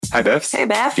Hi, Beths. Hey,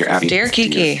 Beth. Dear Abby. Dear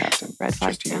Kiki. Captain. Red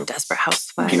flag. Cheers to you. Desperate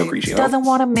housewife. Pinot Grigio. Doesn't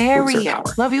want to marry Boots are you. power.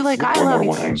 Love you like I Pour love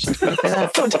more you. wine. Just gonna say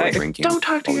that. So tight. Drinking. Don't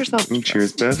talk to yourself.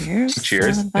 Cheers, Beth.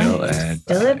 Cheers.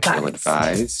 Ill-advised.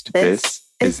 Ill-advised. This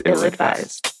is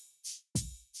ill-advised.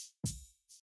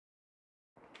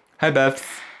 Hi, Beth.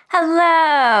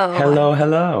 Hello.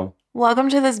 Hello. Welcome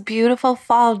to this beautiful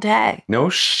fall day. No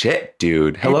shit,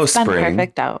 dude. Hello, it's been spring.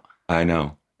 perfect out. I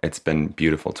know. It's been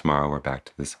beautiful. Tomorrow we're back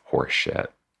to this horse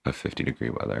shit of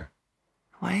 50-degree weather.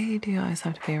 Why do you always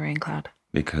have to be a rain cloud?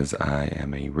 Because I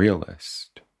am a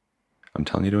realist. I'm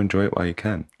telling you to enjoy it while you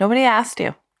can. Nobody asked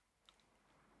you.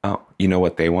 Oh, you know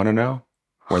what they want to know?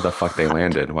 Where the fuck they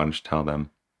landed. Why don't you tell them?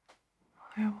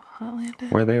 What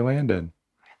landed? Where they landed.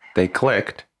 They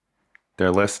clicked.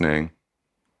 They're listening.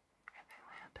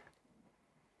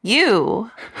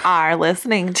 You are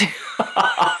listening to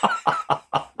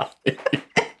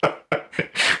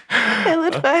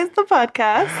Ill-advised the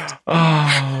podcast.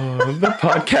 Oh, the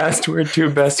podcast where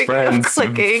two best Speaking of friends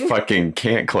clicking. fucking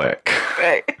can't click.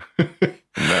 Right.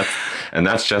 and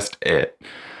that's just it.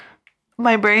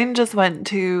 My brain just went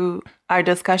to our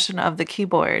discussion of the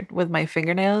keyboard with my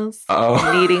fingernails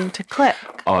needing to click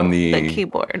On the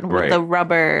keyboard with the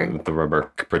rubber. The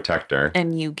rubber protector.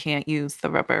 And you can't use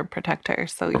the rubber protector,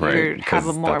 so you Right, have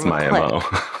a more that's of a my click. MO.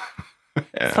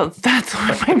 Yeah. So that's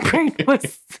what my brain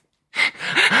was.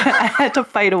 I had to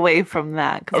fight away from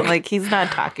that because I'm like, he's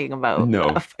not talking about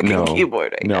a fucking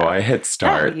keyboard right now. No, I hit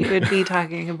start. No, you would be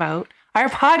talking about our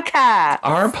podcast.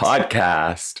 Our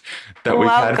podcast that we've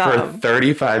had for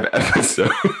 35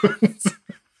 episodes.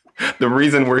 The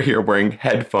reason we're here wearing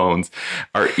headphones,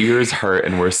 our ears hurt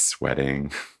and we're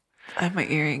sweating. My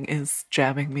earring is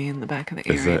jabbing me in the back of the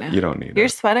ear Is right it? now. You don't need You're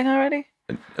it. sweating already?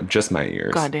 Just my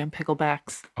ears. Goddamn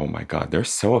picklebacks. Oh my God. They're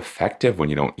so effective when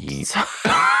you don't eat. So-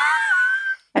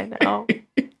 I know.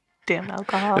 Damn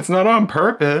alcohol. It's not on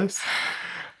purpose,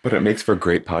 but it makes for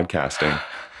great podcasting.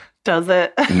 Does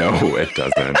it? No, it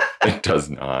doesn't. It does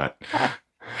not.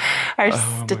 Our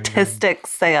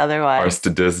statistics say otherwise. Our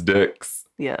statistics.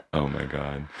 Yeah. Oh my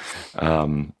God.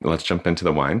 Let's jump into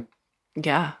the wine.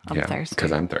 Yeah, I'm thirsty.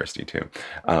 Because I'm thirsty too.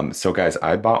 So guys,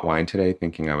 I bought wine today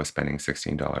thinking I was spending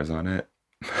 $16 on it.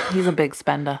 He's a big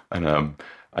spender. And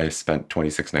I spent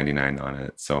 $26.99 on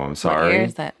it. So I'm sorry. What year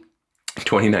is it?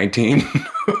 2019.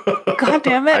 God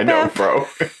damn it, I know, Beth. bro.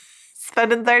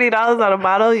 Spending $30 on a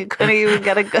bottle, you couldn't even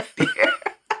get a good year.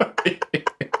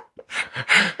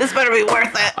 This better be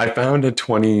worth it. I found a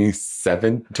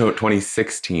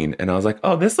 2016 and I was like,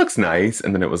 oh, this looks nice.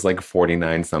 And then it was like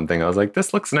 49 something. I was like,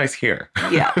 this looks nice here.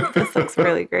 Yeah, this looks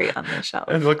really great on the shelf.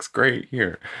 It looks great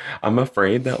here. I'm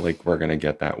afraid that like we're going to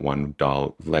get that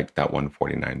 $1, like that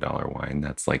 $149 wine.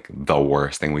 That's like the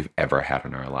worst thing we've ever had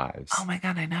in our lives. Oh my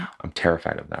God, I know. I'm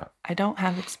terrified of that. I don't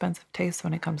have expensive taste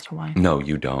when it comes to wine. No,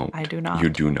 you don't. I do not. You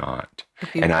do not.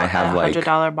 If you And I put have a like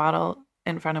 $100 bottle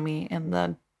in front of me in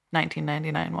the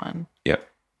 1999 one. Yep.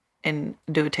 And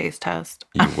do a taste test.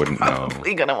 You wouldn't know. I'm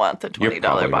probably gonna want the $20 You're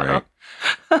probably bottle.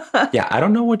 right. Yeah, I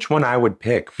don't know which one I would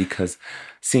pick because,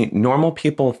 see, normal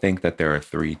people think that there are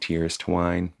 3 tiers to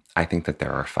wine. I think that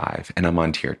there are 5, and I'm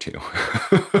on tier 2.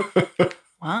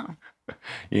 Wow.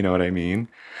 You know what I mean?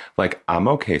 Like, I'm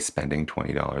okay spending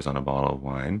 $20 on a bottle of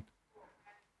wine,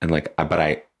 and like, but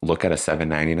I look at a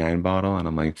 $7.99 bottle, and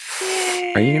I'm like,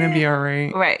 are you gonna be all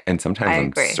right? Right. And sometimes I'm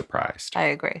agree. surprised. I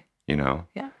agree. You know?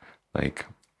 Yeah. Like,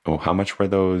 oh, how much were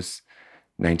those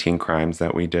 19 crimes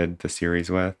that we did the series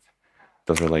with?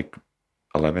 Those were like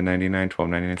 $11.99,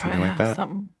 $12.99, something like that.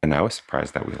 Something. And I was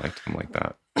surprised that we liked them like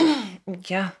that.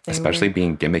 Yeah. Especially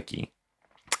being gimmicky.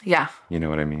 Yeah. You know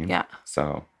what I mean? Yeah.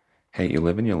 So, hey, you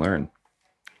live and you learn.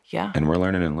 Yeah. And we're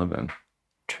learning and living.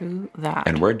 True that.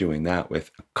 And we're doing that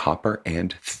with Copper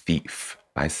and Thief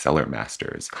by Cellar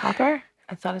Masters. Copper?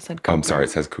 I thought it said Cooper. Oh, I'm sorry,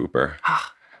 it says Cooper.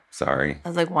 Sorry. I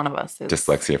was like, one of us is.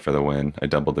 Dyslexia for the win. I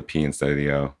doubled the P instead of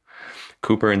the O.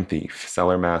 Cooper and Thief,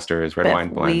 Cellar Masters, Red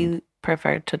Wine Blend. We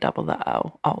prefer to double the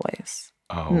O always.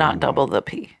 Oh. Not double the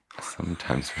P.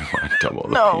 Sometimes we want to double the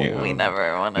P. No, we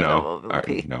never want to double the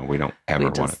P. No, we don't ever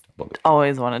want to double the P.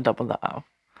 Always want to double the O.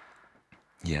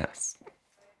 Yes.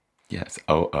 Yes.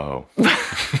 Oh.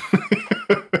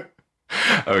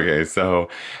 Okay, so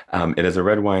it is a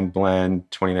red wine blend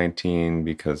 2019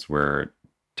 because we're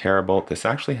terrible. This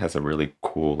actually has a really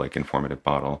cool, like, informative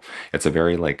bottle. It's a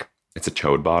very, like, it's a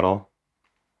chode bottle.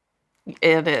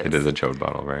 It is. It is a chode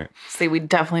bottle, right? See, we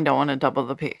definitely don't want to double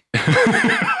the P.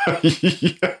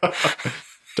 Yeah.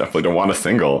 Definitely don't want a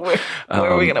single. Where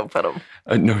are we going to put them?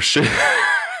 No shit.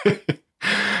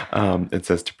 It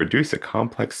says to produce a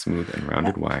complex, smooth, and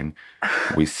rounded wine,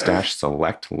 we stash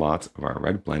select lots of our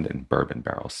red blend in bourbon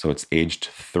barrels. So it's aged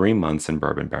 3 months in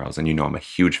bourbon barrels. And you know I'm a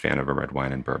huge fan of a red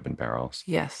wine in bourbon barrels.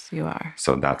 Yes, you are.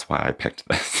 So that's why I picked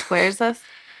this. Where's this?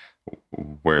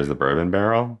 Where's the bourbon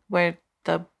barrel? Where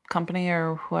the company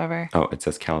or whoever? Oh, it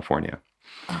says California.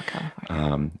 Oh,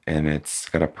 California. And it's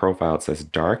got a profile. It says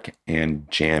dark and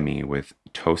jammy with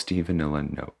toasty vanilla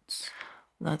notes.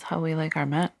 That's how we like our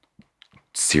Met.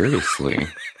 Seriously.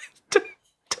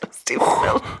 Toasty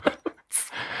vanilla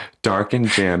notes. Dark and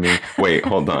jammy. Wait,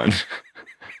 hold on.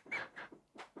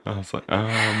 I was like,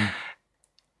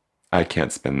 I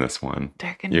can't spin this one.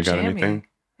 Dark and jammy. You got jammy. anything?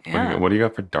 Yeah. What do you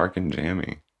got for dark and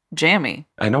jammy? Jammy.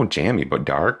 I know jammy, but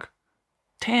dark?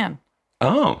 Tan.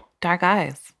 Oh. Dark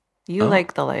eyes. You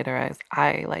like the lighter eyes.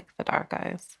 I like the dark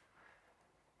eyes.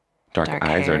 Dark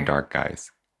eyes hair. Or dark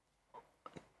guys?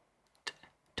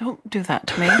 Don't do that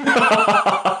to me.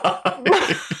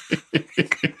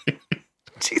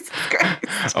 Jesus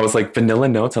Christ. I was like, vanilla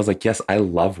notes? I was like, yes, I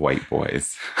love white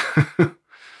boys.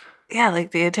 Yeah,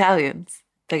 like the Italians.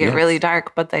 They get really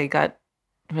dark, but they got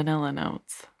vanilla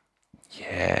notes.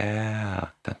 Yeah,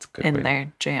 that's good. And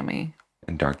they're jammy.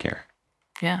 And dark hair.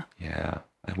 Yeah. Yeah,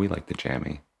 we like the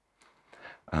jammy.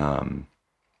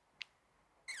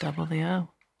 Double the O.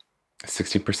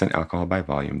 60% alcohol by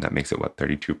volume. That makes it what,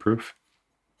 32 proof?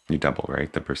 You double,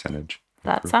 right? The percentage.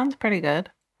 That sounds pretty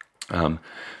good. And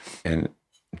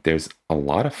there's a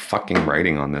lot of fucking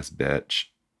writing on this bitch.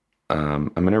 I'm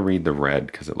going to read the red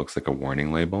because it looks like a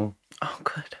warning label. Oh,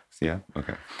 good. Yeah?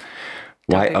 Okay.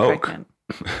 Why oak?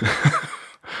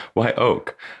 Why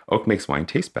oak? Oak makes wine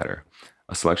taste better.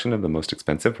 A selection of the most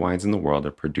expensive wines in the world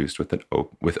are produced with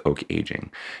oak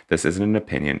aging. This isn't an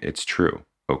opinion, it's true.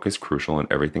 Oak is crucial in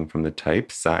everything from the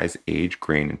type, size, age,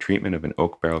 grain, and treatment of an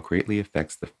oak barrel greatly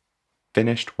affects the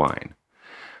finished wine.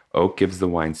 Oak gives the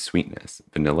wine sweetness,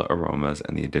 vanilla aromas,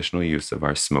 and the additional use of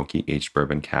our smoky aged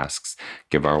bourbon casks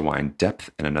give our wine depth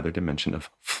and another dimension of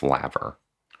flavor.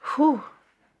 Whew.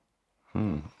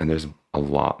 And there's a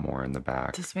lot more in the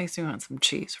back. This makes me want some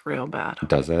cheese real bad.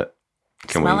 Does it?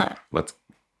 Smell it.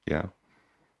 Yeah.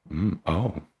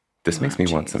 This makes me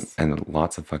want some, and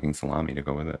lots of fucking salami to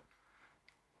go with it.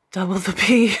 Double the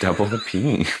P. Double the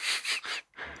P.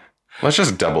 Let's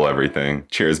just double everything.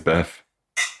 Cheers, Beth.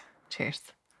 Cheers.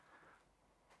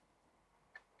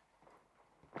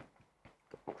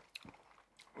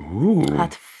 Ooh.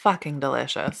 That's fucking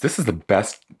delicious. This is the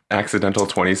best accidental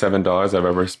 $27 I've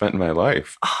ever spent in my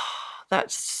life. Oh,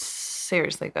 that's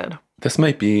seriously good. This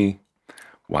might be,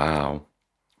 wow.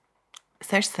 Is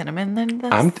there cinnamon in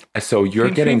this? So you're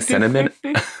getting cinnamon.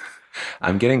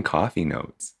 I'm getting coffee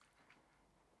notes.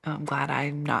 I'm glad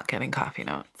I'm not getting coffee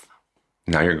notes.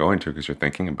 Now you're going to because you're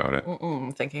thinking about it.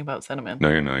 I'm thinking about cinnamon. No,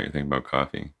 you're not. You're thinking about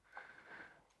coffee.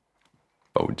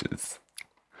 Folgers.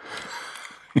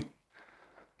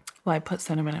 Well, I put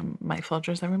cinnamon in my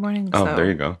Folgers every morning. Oh, so there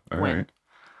you go. All right.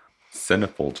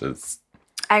 Cinefolgers.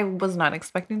 I was not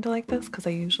expecting to like this because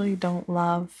I usually don't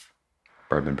love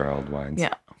bourbon barreled wines.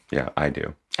 Yeah. Yeah, I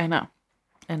do. I know.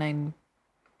 And I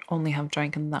only have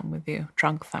drunk them with you.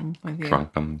 Drunk them with you.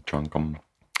 Drink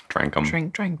with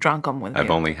you.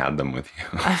 I've only had them with you.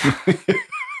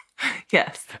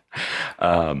 Yes.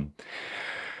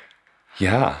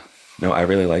 Yeah. No, I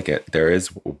really like it. There is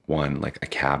one, like a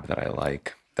cab that I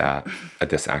like that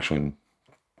this actually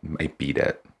might beat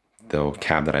it. The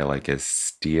cab that I like is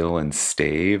Steel and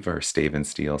Stave or Stave and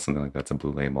Steel, something like that's a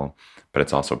blue label, but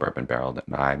it's also bourbon barreled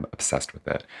and I'm obsessed with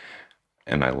it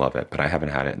and I love it, but I haven't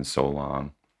had it in so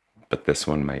long. But this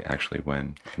one might actually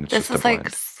win. And it's this is like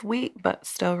sweet, but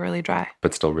still really dry.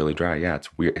 Yeah,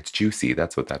 it's weird. It's juicy.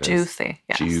 That's what that is. Juicy.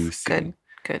 Yes. Juicy.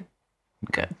 Good.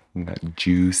 That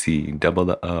juicy. Double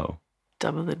the O.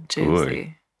 Double the juicy.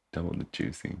 Oy. Double the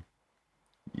juicy.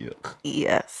 Yuck.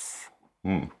 Yes.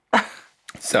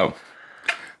 So,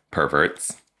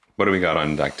 perverts. What do we got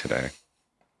on deck today?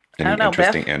 Any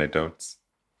interesting anecdotes?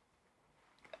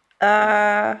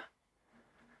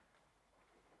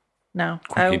 No.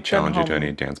 He challenged you to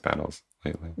any dance battles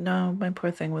lately? No, my poor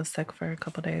thing was sick for a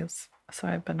couple days. So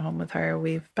I've been home with her.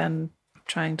 We've been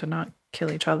trying to not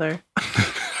kill each other.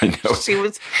 I know. She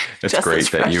was it's just great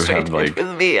that you have like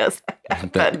with me as I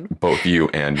have been. Both you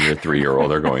and your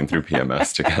 3-year-old are going through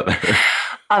PMS together.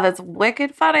 Oh, that's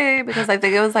wicked funny because I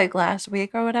think it was like last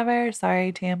week or whatever.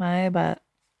 Sorry, TMI, but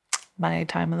my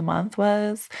time of the month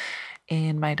was,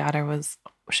 and my daughter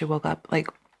she woke up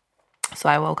so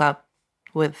I woke up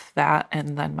with that,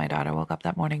 and then my daughter woke up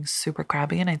that morning super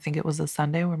crabby, and I think it was a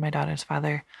Sunday where my daughter's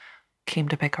father came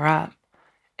to pick her up,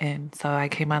 and so I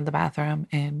came out of the bathroom,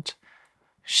 and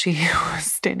she was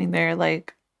standing there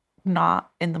like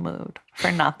not in the mood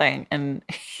for nothing. And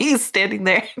he's standing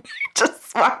there and I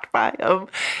just walked by him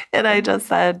and I just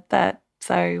said that,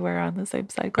 sorry, we're on the same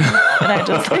cycle. And I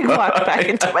just like walked back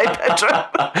into my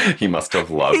bedroom. He must have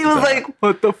loved He was that. like,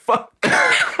 what the fuck?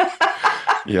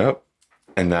 Yep.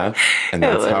 And that's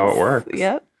how it works.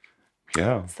 Yep.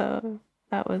 Yeah. So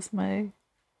that was my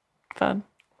fun.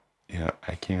 Yeah.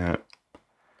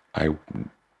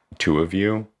 Two of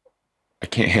you, I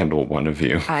can't handle one of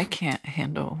you. I can't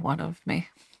handle one of me.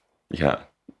 Yeah.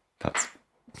 That's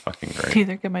fucking great.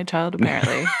 Neither can my child,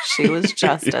 apparently. She was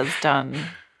just as done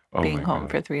being my home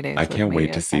God. for 3 days. I with can't me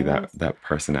wait to as see I was. that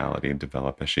personality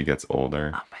develop as she gets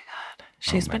older. Oh my God.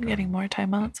 She's my been God. getting more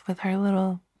timeouts with her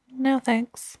little no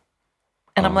thanks.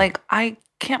 And I'm like, I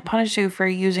can't punish you for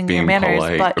using your Being manners,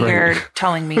 polite, but right? you're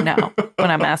telling me no when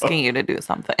I'm asking you to do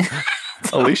something.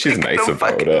 At least she's nice I don't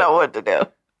about fucking it. know what to do.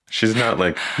 She's not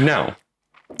like, no.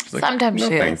 She's like, Sometimes no,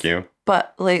 she thank is. you.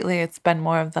 But lately it's been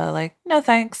more of the like, no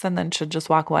thanks, and then she'll just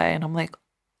walk away. And I'm like,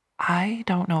 I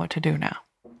don't know what to do now.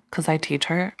 Because I teach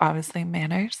her, obviously,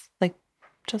 manners. Like,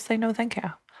 just say no thank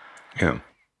you. Yeah.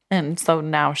 And so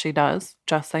now she does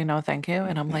just say no thank you.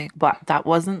 And I'm like, but that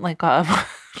wasn't like a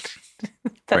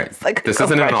Right. like This a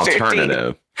isn't an pressure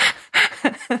alternative.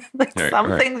 like Right,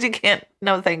 some right. things you can't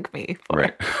no thank me for.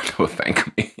 Right. Well,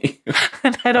 thank me.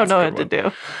 And I don't That's know a what to good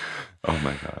do. Oh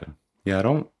my God. Yeah, I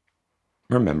don't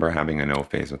remember having a no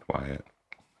phase with Wyatt.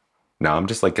 Now I'm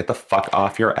just like, get the fuck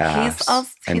off your ass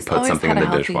and He's put always something had in a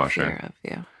the healthy dishwasher. fear of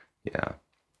you. Yeah.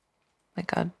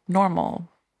 Like a normal,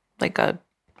 like a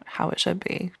how it should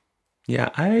be. Yeah,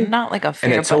 Not like a and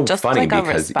fear, it's but so just funny like a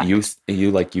because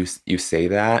respect. you say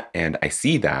that and I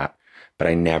see that, but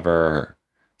I never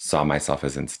saw myself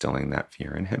as instilling that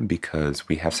fear in him because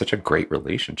we have such a great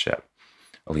relationship.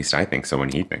 At least I think so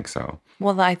and he thinks so.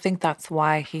 Well, I think that's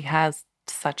why he has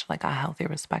such like a healthy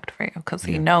respect for you, because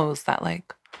he Yeah. knows that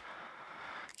like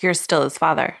you're still his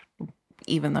father,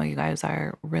 even though you guys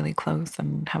are really close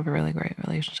and have a really great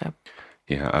relationship.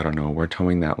 Yeah, I don't know. We're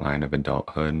towing that line of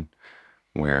adulthood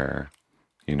where,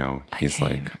 he's I can't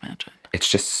like, even imagine. it's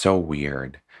just so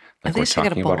weird. Like At we're least you get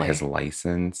a talking about bully. his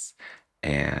license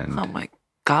and Oh my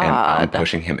and I'm God.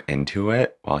 pushing him into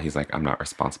it while he's like, I'm not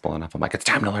responsible enough. I'm like, it's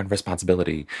time to learn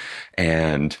responsibility.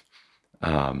 And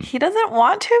He doesn't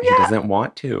want to he yet? doesn't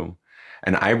want to.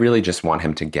 And I really just want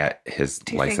him to get his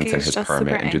Do you think license and he's his just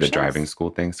permit super and do the anxious? driving school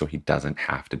thing so he doesn't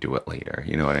have to do it later.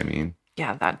 You know what I mean?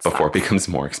 Yeah, that Before it sucks. becomes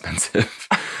more expensive.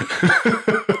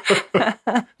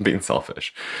 Being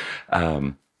selfish.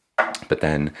 But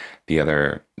then the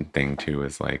other thing too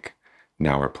is like,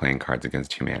 now we're playing Cards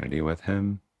Against Humanity with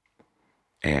him.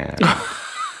 And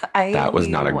that was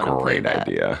not a great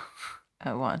idea.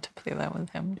 I want to play that with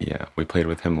him. Yeah, we played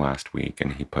with him last week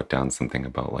and he put down something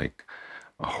about like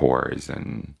whores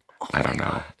and I don't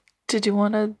know. Did you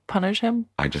want to punish him?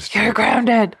 I just You're like,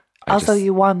 grounded. I Also, just-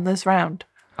 you won this round.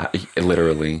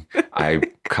 I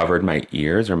covered my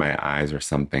ears or my eyes or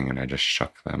something and I just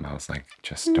shook them. I was like,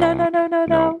 just don't.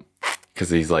 No. Because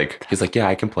he's like, yeah,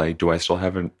 I can play. Do I still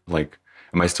have am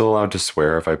I still allowed to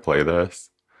swear if I play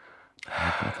this? I'm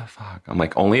like, what the fuck? I'm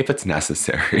like, only if it's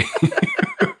necessary.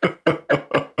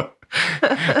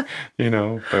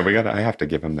 But I have to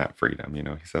give him that freedom,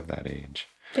 he's of that age.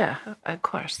 Yeah, of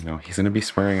course. He's going to be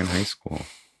swearing in high school.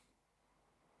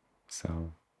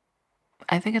 So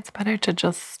I think it's better to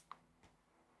just.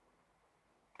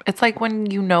 It's like when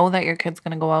you know that your kid's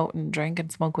going to go out and drink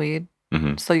and smoke weed.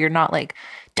 mhm. So you're not like,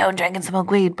 don't drink and smoke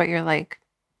weed, but you're like,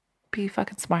 be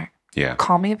fucking smart. Yeah.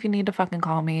 Call me if you need to fucking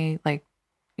call me. Like,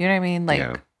 you know what I mean? Like,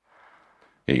 Yeah,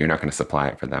 you're not going to supply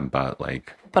it for them, but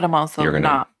like, but I'm also you're going to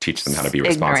not teach them how to be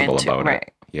responsible ignorant to- about right.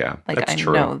 it. Yeah, Like, that's I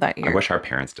true. know that I you're- wish our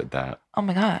parents did that. Oh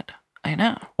my God. I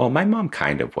know. Well, my mom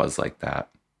kind of was like that.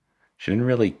 She didn't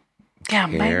really Yeah,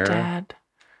 my care. dad.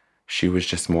 She was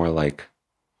just more like,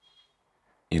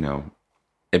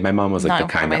 and my mom was like Not the in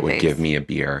front kind of that my would face. give me a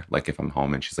beer, like if I'm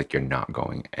home and she's like, you're not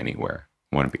going anywhere.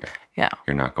 One beer. Yeah.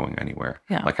 You're not going anywhere.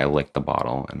 Yeah. Like I licked the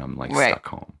bottle and I'm like Right. stuck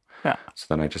home. Yeah. So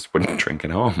then I just wouldn't drink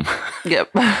at home,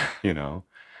 Yep.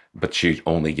 but she'd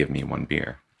only give me one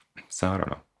beer. So I don't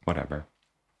know, whatever.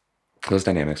 Those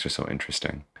dynamics are so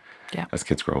interesting. Yeah. As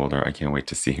kids grow older, I can't wait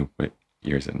to see what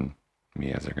yours and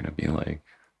Mia's are going to be like.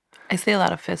 I see a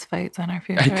lot of fist fights on our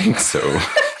future. I think so.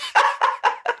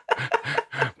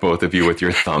 Both of you with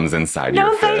your thumbs inside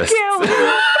your thank fists.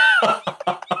 you.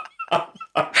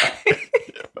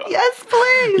 Yes,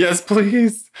 please. Yes,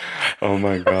 please. Oh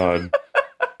my God.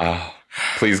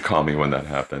 Please call me when that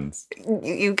happens.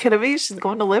 You kidding me? She's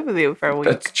going to live with you for a week.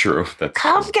 That's true. That's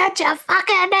Come true. get your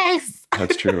fucking niece.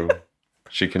 That's true.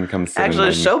 She can come sit in Actually,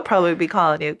 my... she'll probably be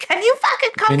calling you. Can you fucking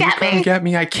come Can you get come me? get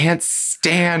me? I can't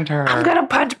stand her. I'm gonna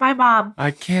punch my mom.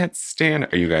 I can't stand her.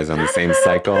 Are you guys on the I'm same gonna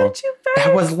cycle? punch you That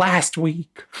first. was last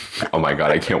week. Oh my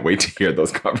God, I can't wait to hear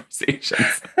those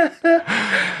conversations.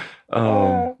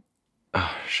 Oh,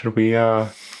 should we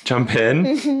jump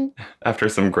in after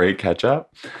some great catch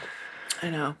up? I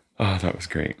know. Oh, that was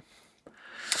great.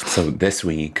 So this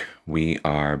week we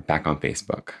are back on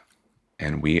Facebook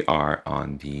and we are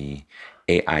on the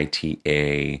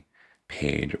AITA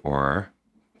page, or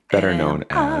better known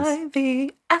as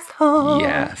the asshole.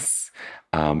 Yes.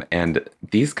 And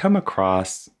these come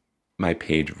across my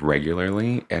page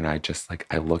regularly, and I just like,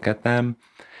 I look at them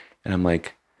and I'm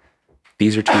like,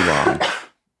 these are too long.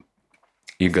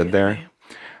 You good there?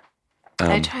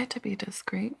 I tried to be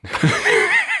discreet.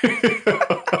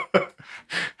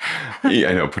 Yeah,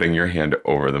 I know, putting your hand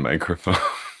over the microphone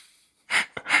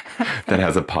that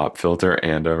has a pop filter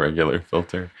and a regular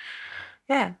filter.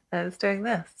 Yeah, I was doing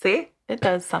this. See? It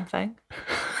does something.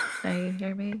 Now you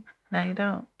hear me. Now you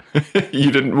don't.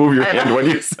 You didn't move your hand when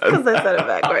you said Because I said it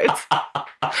backwards.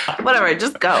 Whatever,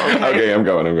 just go. Okay, I'm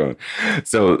going.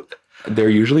 So they're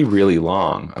usually really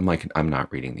long. I'm like, I'm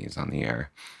not reading these on the air.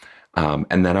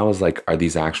 And then I was like, are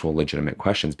these actual legitimate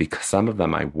questions? Because some of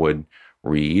them I would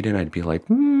read and I'd be like,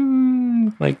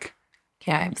 like,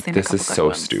 yeah, I've seen this is so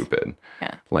ones. stupid.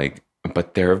 Yeah. Like,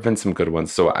 but there have been some good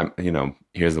ones. So I'm,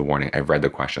 here's the warning. I've read the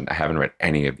question. I haven't read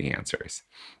any of the answers,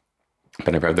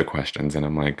 but I've read the questions and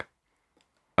I'm like,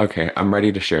 okay, I'm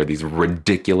ready to share these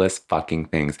ridiculous fucking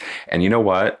things. And you know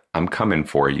what? I'm coming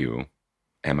for you.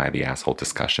 Am I the asshole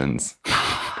discussions?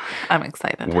 I'm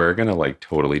excited. We're going to like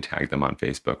totally tag them on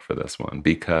Facebook for this one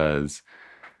because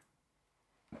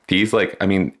these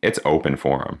it's open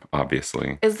forum,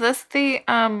 obviously. Is this the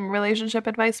relationship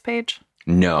advice page?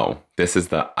 No, this is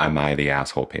the Am I the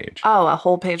Asshole page. Oh, a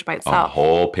whole page by itself. A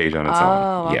whole page on its own.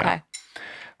 Oh, okay.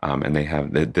 Yeah. And they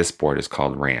have, this board is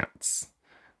called Rants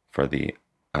for the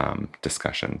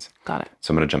discussions. Got it.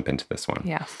 So I'm going to jump into this one.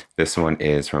 Yeah. This one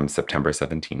is from September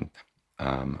 17th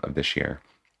of this year.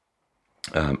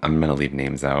 I'm going to leave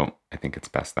names out. I think it's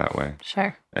best that way.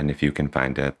 Sure. And if you can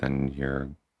find it, then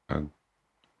you're a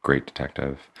great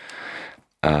detective.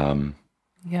 You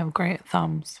have great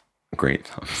thumbs. Great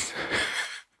thumbs.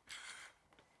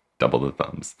 Double the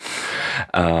thumbs.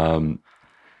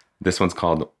 This one's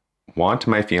called Want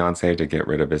My Fiance to Get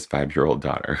Rid of His 5-year-old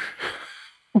Daughter.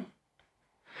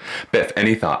 Biff,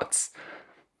 any thoughts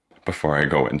before I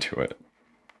go into it?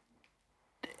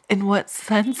 In what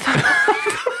sense?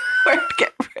 Or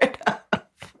get rid of?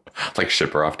 Like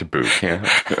ship her off to boot camp?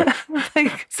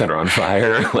 Like, set her on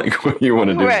fire? Like what do you want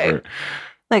to do? Right.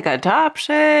 Like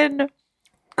adoption,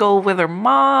 go with her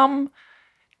mom,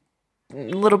 a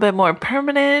little bit more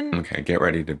permanent. Okay, get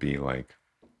ready to be like...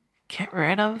 Get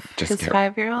rid of his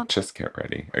 5-year-old? Just get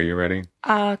ready. Are you ready?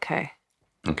 Okay.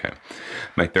 Okay.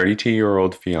 My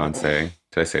 32-year-old fiance,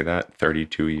 did I say that?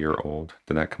 32-year-old.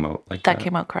 Did that come out like that? That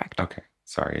came out correct. Okay.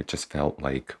 Sorry. It just felt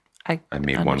like I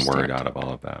made understand. one word out of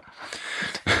all of that.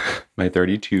 My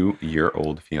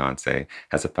 32-year-old fiance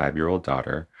has a 5-year-old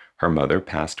daughter. Her mother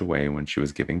passed away when she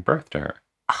was giving birth to her.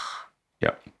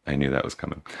 Yep. I knew that was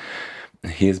coming.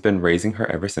 He has been raising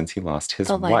her ever since he lost his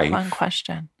wife. The lifelong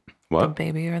question. What? The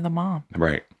baby or the mom?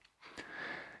 Right.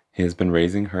 He has been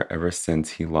raising her ever since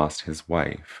he lost his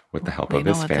wife, with the help of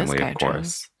his family, of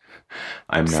course.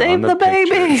 I'm now Save on the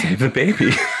baby. Save the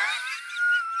baby.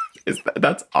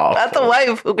 That's awful. That's a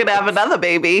wife who could have another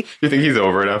baby. You think he's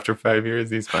over it after 5 years?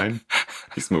 He's fine.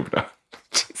 He's moved on.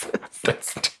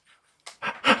 Jesus.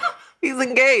 He's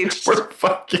engaged. We're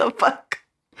fucking. The fuck?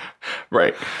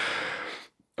 Right.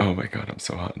 Oh my God, I'm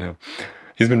so hot now.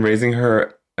 He's been raising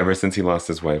her ever since he lost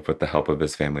his wife, with the help of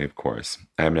his family, of course.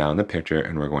 I am now in the picture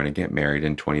and we're going to get married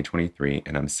in 2023,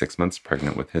 and I'm 6 months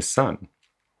pregnant with his son.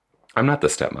 I'm not the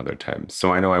stepmother type,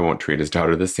 so I know I won't treat his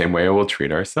daughter the same way I will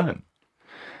treat our son.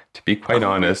 To be quite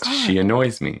honest, she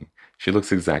annoys me. She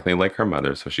looks exactly like her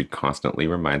mother, so she constantly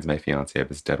reminds my fiance of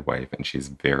his dead wife, and he is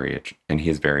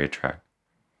very attracted.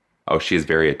 Oh, she is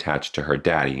very attached to her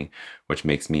daddy, which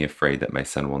makes me afraid that my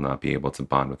son will not be able to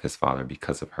bond with his father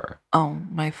because of her. Oh,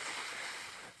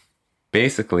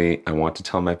 Basically, I want to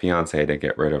tell my fiance to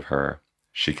get rid of her.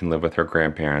 She can live with her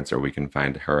grandparents, or we can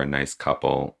find her a nice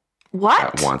couple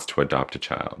that wants to adopt a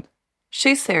child.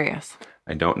 She's serious.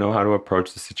 I don't know how to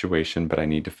approach the situation, but I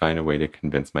need to find a way to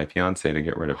convince my fiance to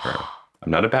get rid of her.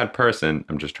 I'm not a bad person.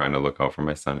 I'm just trying to look out for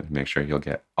my son and make sure he'll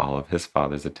get all of his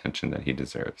father's attention that he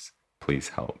deserves. Please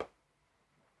help.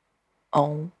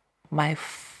 Oh my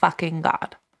fucking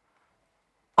God.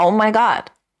 Oh my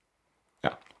God.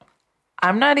 Yeah.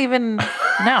 I'm not even,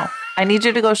 no. I need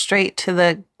you to go straight to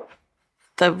the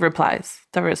replies,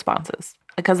 the responses,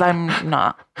 because I'm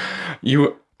not.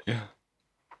 You, yeah.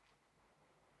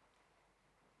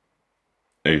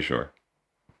 Are you sure?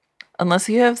 Unless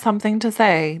you have something to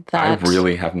say I that.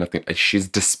 really have nothing. She's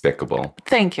despicable.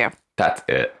 Thank you. That's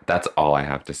it. That's all I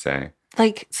have to say.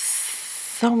 Like,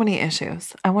 so many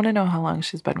issues. I want to know how long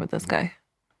she's been with this guy.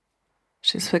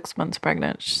 She's 6 months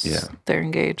pregnant. Yeah. They're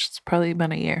engaged. It's probably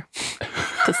been a year.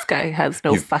 This guy has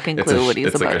no He's- fucking it's a clue sh- what he's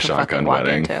it's like about a to fucking shotgun walk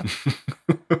wedding.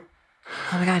 into.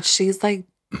 Oh my God, she's like,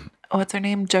 what's her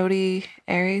name? Jodi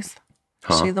Arias.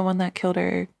 Huh? She the one that killed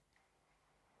her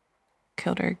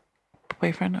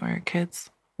boyfriend or her kids.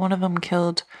 One of them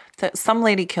killed that. Some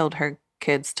lady killed her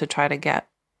kids to try to get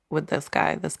with this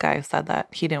guy. This guy said that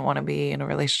he didn't want to be in a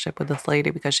relationship with this lady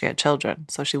because she had children.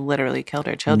 So she literally killed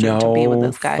her children to be with No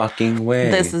this guy. fucking way.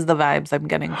 This is the vibes I'm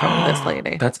getting from this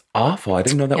lady. That's awful. I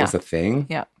didn't know that Yeah. was a thing.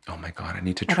 Yeah. Oh my God, I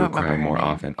need to I true don't remember crime her more name.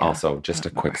 often. Yeah, Also, just I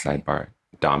a don't quick remember her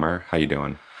sidebar. Dahmer, how you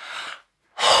doing?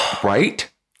 Right?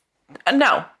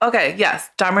 No. Okay. Yes.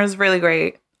 Dahmer's really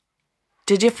great.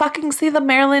 Did you fucking see the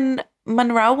Marilyn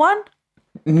Monroe one?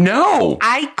 No.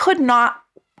 I could not.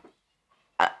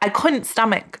 I couldn't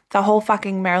stomach the whole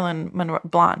fucking Marilyn Monroe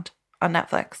Blonde on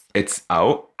Netflix. It's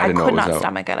out. I I didn't know could it was not out.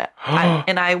 stomach it.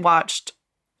 And I watched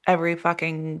every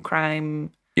fucking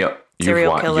crime Yep.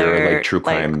 serial killer. You're like true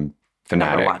crime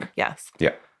fanatic. Number one. Yes.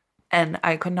 Yeah. And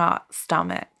I could not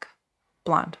stomach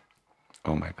Blonde.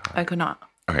 Oh my God. I could not.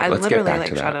 All right, I let's get literally back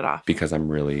to shut that it off. because I'm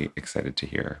really excited to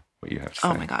hear what you have to say.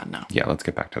 Oh my God, no. Yeah, let's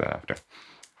get back to that after.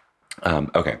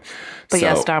 Okay. But so,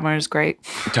 yes, Dahmer is great.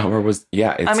 Dahmer was,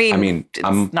 yeah, it's,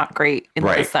 it's not great in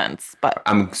right. the sense, but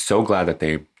I'm so glad that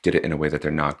they did it in a way that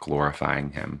they're not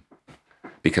glorifying him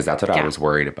because that's what I was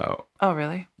worried about. Oh,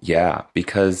 really? Yeah,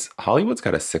 because Hollywood's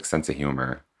got a sick sense of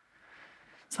humor.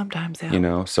 Sometimes, yeah. You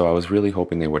know, so I was really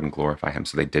hoping they wouldn't glorify him,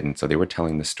 so they didn't. So they were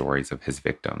telling the stories of his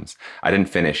victims. I didn't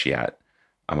finish yet.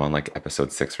 I'm on like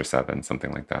episode 6 or 7,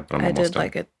 something like that. But I'm almost done.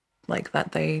 Like it, like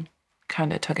that they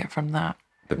kind of took it from that.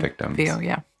 The victims. View,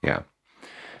 yeah. Yeah.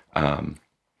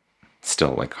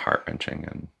 Still like heart-wrenching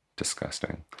and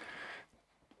disgusting.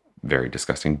 Very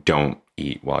disgusting. Don't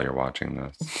eat while you're watching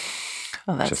this.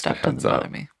 Oh, that Just stuff a heads doesn't bother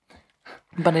up. me.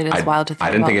 But it is wild to think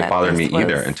I didn't about think it that bothered me this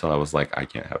either was- until I was like, I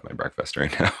can't have my breakfast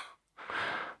right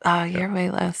now. You're way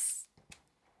less,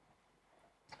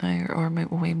 or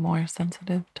way more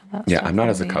sensitive to that. Yeah, stuff I'm not than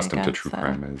as me, I accustomed to guess, true so.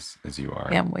 crime as you are.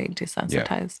 Yeah, I'm way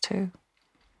desensitized too.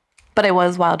 But it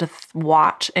was wild to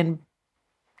watch and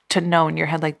to know in your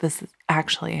head, like, this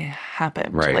actually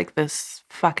happened. Right. Like, this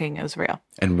fucking is real.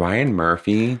 And Ryan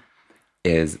Murphy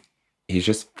he's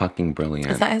just fucking brilliant.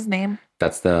 Is that his name?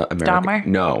 That's the American. Dahmer?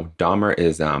 No, Dahmer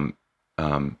is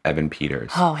Evan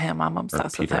Peters. Oh, him. I'm Or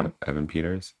obsessed with him. Evan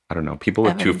Peters. I don't know. People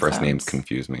with two Evan first names sounds-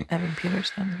 confuse me. Evan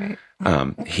Peters sounds great.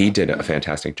 He did a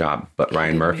fantastic job, but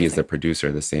Ryan did Murphy is amazing. the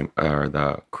producer,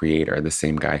 the creator, the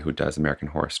same guy who does American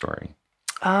Horror Story.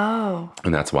 Oh.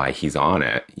 And that's why he's on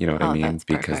it. You know what I Oh, mean? that's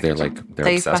Because perfect. they're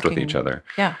They obsessed with fucking- each other.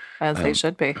 Yeah, as they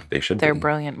should be. They should They're be.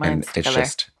 brilliant minds And together.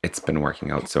 it's been working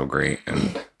out so great.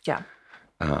 And Yeah.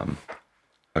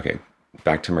 okay,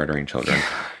 back to murdering children.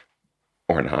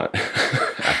 Or not,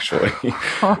 actually.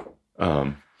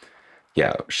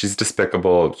 Yeah, she's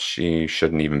despicable. She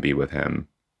shouldn't even be with him.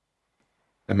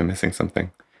 Am I missing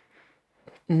something?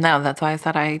 No, that's why I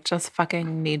said I just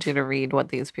fucking need you to read what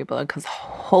these people are, because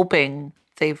hoping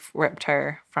they've ripped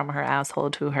her from her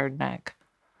asshole to her neck.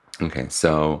 Okay,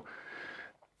 so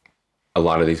a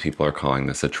lot of these people are calling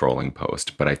this a trolling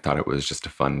post, but I thought it was just a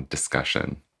fun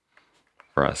discussion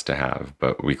for us to have,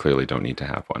 but we clearly don't need to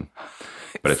have one.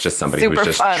 But it's just somebody Super who's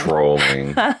just fun. trolling.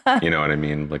 You know what I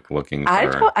mean? Like looking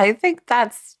for... I think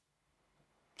that's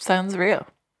sounds real.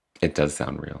 It does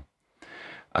sound real.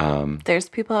 There's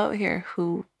people out here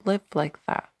who live like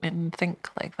that and think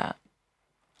like that.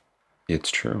 It's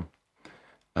true.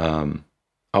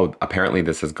 Apparently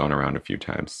this has gone around a few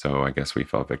times, so I guess we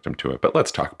fell victim to it. But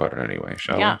let's talk about it anyway,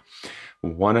 shall we?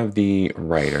 One of the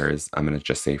writers, I'm going to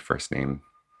just say first name.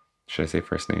 Should I say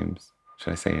first names?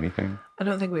 Should I say anything? I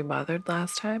don't think we bothered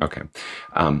last time. Okay.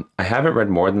 I haven't read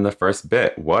more than the first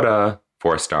bit. What a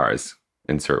 4 stars.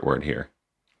 Insert word here.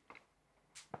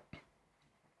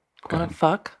 What a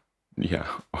fuck. Yeah.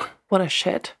 What a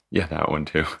shit. Yeah, that one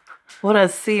too. What a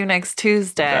see you next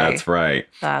Tuesday. That's right.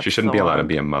 That's She shouldn't the be allowed to one.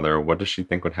 be a mother. What does she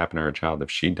think would happen to her child if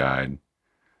she died?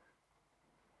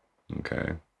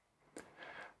 Okay.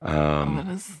 What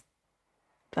does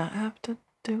that have to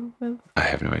do with? I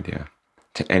have no idea.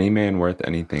 To any man worth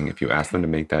anything, if you ask them to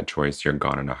make that choice, you're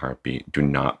gone in a heartbeat. Do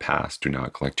not pass. Do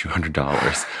not collect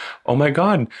 $200. Oh my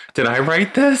God. Did I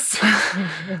write this?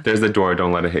 There's the door.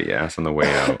 Don't let it hit your ass on the way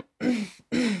out.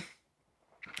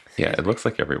 Yeah, it looks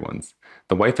like everyone's.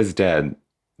 The wife is dead.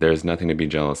 There's nothing to be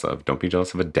jealous of. Don't be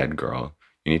jealous of a dead girl.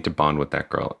 You need to bond with that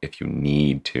girl if you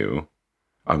need to.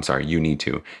 I'm sorry, you need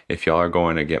to. If y'all are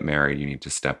going to get married, you need to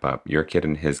step up. Your kid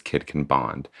and his kid can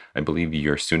bond. I believe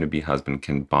your soon to be husband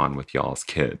can bond with y'all's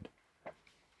kid.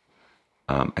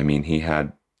 I mean, he has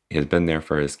been there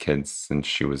for his kids since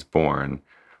she was born.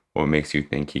 What makes you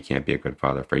think he can't be a good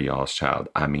father for y'all's child?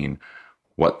 I mean,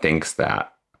 what thinks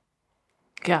that?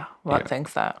 Yeah, what Yeah.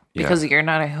 thinks that? Yeah. Because you're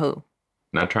not a who.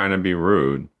 Not trying to be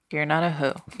rude, You're not a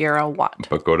who. You're a what.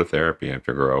 but go to therapy and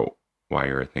figure out why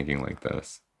you're thinking like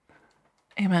this.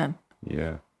 Amen.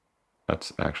 Yeah,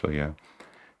 that's actually, yeah.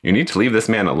 You need to leave this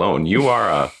man alone. You are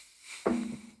a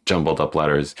jumbled up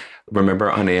letters.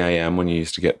 Remember on AIM when you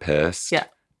used to get pissed? Yeah.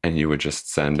 And you would just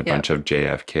send a bunch of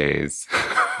JFKs,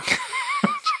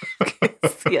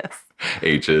 Yes.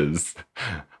 H's,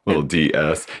 little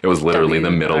DS. It was literally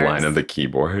the middle W's. line of the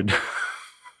keyboard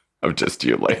of just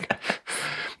you, like.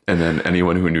 And then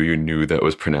anyone who knew you knew that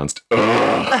was pronounced,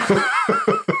 ugh.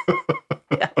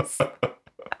 Yes.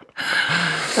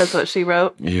 That's what she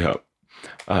wrote. Yep.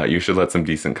 You should let some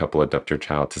decent couple adopt your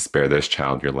child to spare this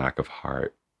child your lack of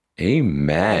heart.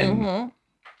 Amen.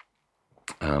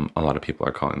 A lot of people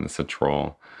are calling this a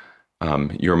troll.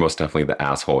 You're most definitely the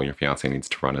asshole your fiance needs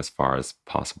to run as far as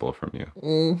possible from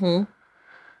you.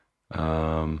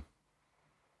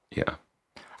 Yeah.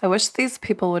 I wish these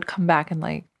people would come back and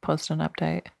like post an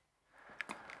update.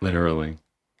 Literally.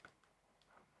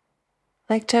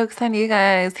 Like, joke's on you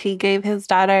guys. He gave his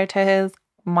daughter to his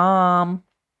mom.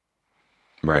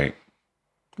 Right.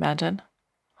 Imagine.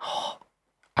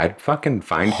 I'd fucking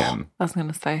find him. I was going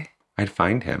to say, I'd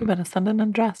find you him. better send an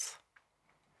address.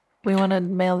 We want to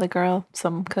mail the girl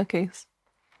some cookies.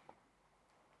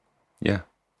 Yeah.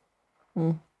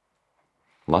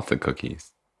 Lots of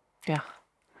cookies. Yeah.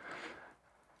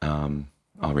 I'll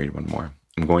read one more.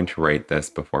 I'm going to rate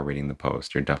this before reading the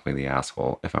post. You're definitely the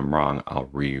asshole. If I'm wrong, I'll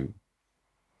re-edit.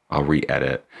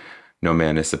 No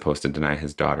man is supposed to deny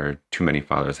his daughter. Too many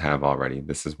fathers have already.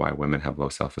 This is why women have low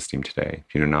self-esteem today.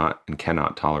 If you do not and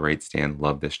cannot tolerate, stand,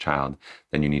 love this child,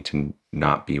 then you need to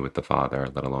not be with the father,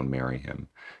 let alone marry him.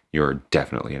 You're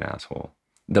definitely an asshole.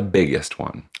 The biggest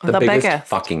one. The biggest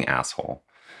fucking asshole.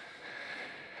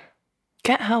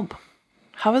 Get help.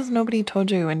 How has nobody told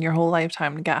you in your whole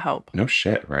lifetime to get help? No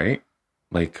shit, right?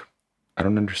 Like, I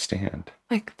don't understand.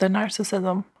 Like the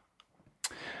narcissism.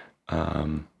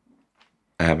 I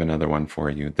have another one for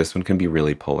you. This one can be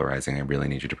really polarizing. I really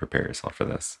need you to prepare yourself for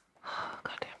this. Oh,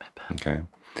 God damn it. Okay.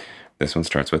 This one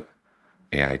starts with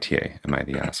AITA. Am I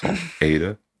the asshole?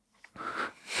 Ada.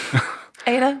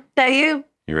 Ada, that you?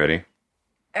 You ready?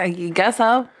 You guess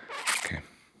so. Okay.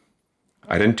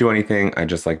 I didn't do anything. I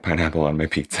just like pineapple on my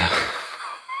pizza.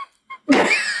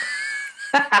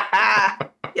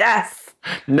 Yes.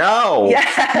 No.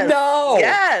 Yes. No.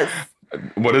 Yes.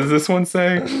 What does this one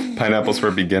say? Pineapples for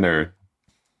a beginner.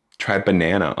 Try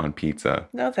banana on pizza.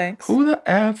 No thanks. Who the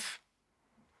F?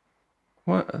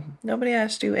 What? Nobody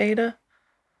asked you, Ada.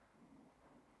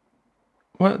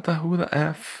 What the? Who the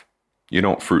F? You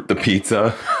don't fruit the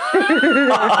pizza?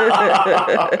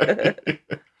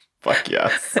 Fuck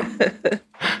yes.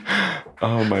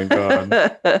 Oh my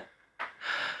God.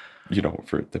 You don't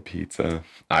fruit the pizza.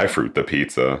 I fruit the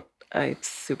pizza. I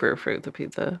super fruit the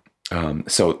pizza.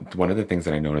 So one of the things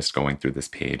that I noticed going through this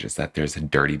page is that there's a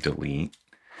dirty delete.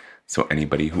 So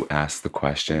anybody who asks the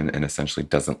question and essentially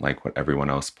doesn't like what everyone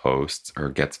else posts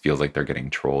or feels like they're getting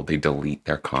trolled, they delete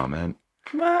their comment.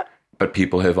 What? But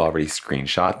people have already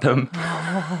screenshot them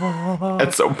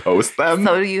and so post them.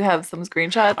 So do you have some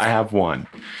screenshots? I have one.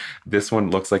 This one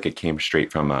looks like it came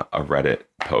straight from a Reddit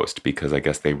post because I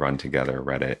guess they run together,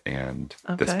 Reddit and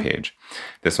this page.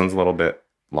 This one's a little bit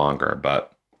longer,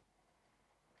 but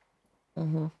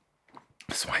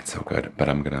this wine's so good. But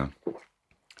I'm going to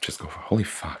just go for, holy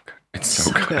fuck. It's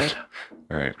so good.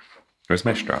 All right. Where's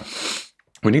my straw?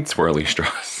 We need swirly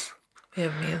straws. We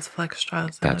have Mia's flex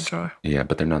straws in the drawer. Yeah,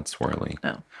 but they're not swirly.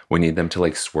 No. We need them to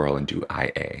like swirl and do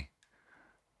IA.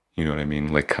 You know what I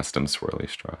mean? Like custom swirly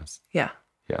straws. Yeah.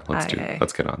 Yeah, let's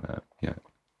get on that. Yeah.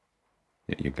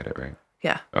 Yeah, you get it right.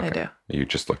 Yeah, okay. I do. You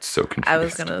just looked so confused. I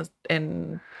was gonna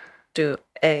do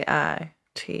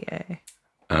AITA.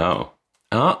 Oh,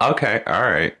 okay. All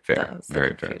right. Fair.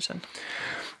 Very fair.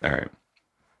 All right.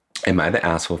 Am I the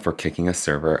asshole for kicking a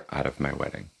server out of my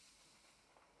wedding?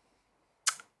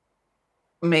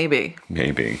 Maybe.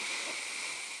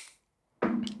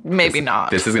 Maybe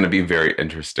not. This is going to be very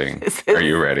interesting. This Are is-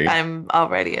 you ready? I'm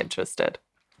already interested.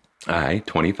 I,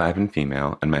 25 and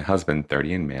female, and my husband,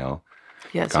 30 and male,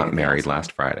 Yes, got you're the married asshole.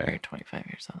 last Friday. You're 25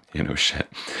 years old. You know, shit.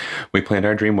 We planned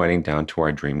our dream wedding down to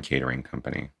our dream catering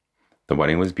company. The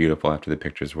wedding was beautiful after the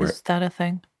pictures were. Is that a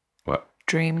thing? What?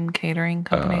 Dream catering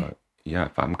company? Yeah,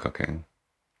 if I'm cooking.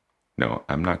 No,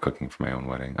 I'm not cooking for my own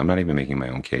wedding. I'm not even making my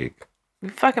own cake. You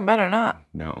fucking better not.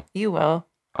 No, You will.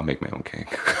 I'll make my own cake.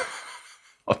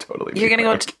 I'll totally. You're make gonna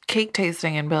my go own cake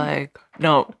tasting and be like,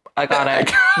 "No, I got it."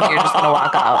 And you're just gonna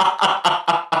walk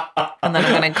out. And then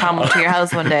I'm gonna come to your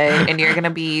house one day, and you're gonna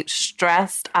be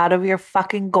stressed out of your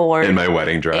fucking gourd in my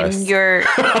wedding dress. in your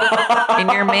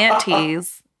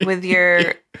manties with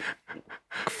your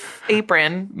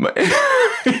apron,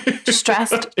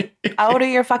 stressed out of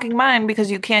your fucking mind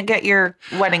because you can't get your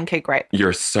wedding cake right.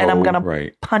 You're so And I'm gonna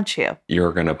right. punch you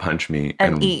You're gonna punch me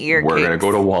and eat your We're gonna cakes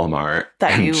go to Walmart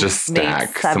that and you just made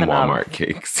stack 7 some of. Walmart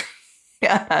cakes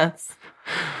Yes.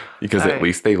 because All at right.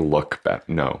 least they look better.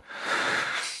 No,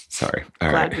 sorry. All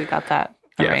Glad right. we got that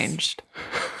Yes. arranged.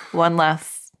 One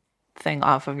less thing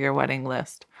off of your wedding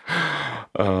list.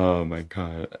 Oh my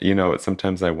God. You know,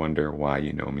 sometimes I wonder why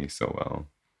you know me so well.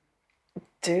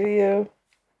 Do you?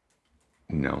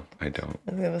 No, I don't.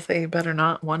 I was gonna say you better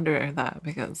not wonder that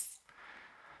because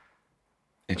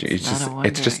It's not just, a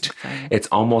it's just, wondering thing. it's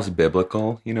almost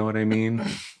biblical. You know what I mean?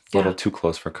 It's a little Yeah. too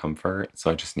close for comfort.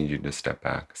 So I just need you to step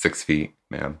back. 6 feet,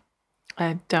 ma'am.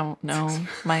 I don't know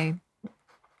my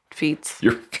feet.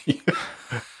 Your feet.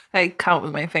 I count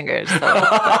with my fingers, so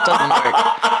that doesn't work.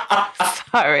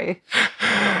 Sorry.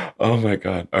 Oh my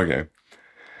God. Okay.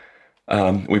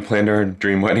 We planned our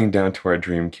dream wedding down to our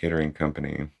dream catering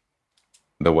company.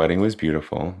 The wedding was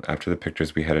beautiful. After the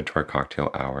pictures, we headed to our cocktail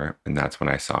hour, and that's when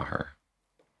I saw her.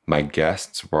 My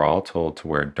guests were all told to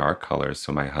wear dark colors,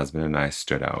 so my husband and I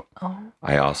stood out. Oh.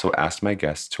 I also asked my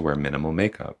guests to wear minimal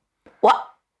makeup. What?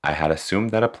 I had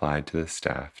assumed that applied to the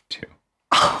staff too.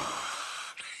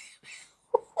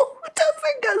 Who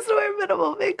doesn't go to wear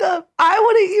minimal makeup? I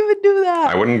wouldn't even do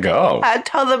that. I wouldn't go. I'd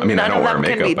tell them I mean, I none don't of wear them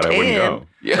can be makeup, but I wouldn't tan. go.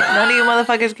 Yeah. None of you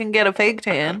motherfuckers can get a fake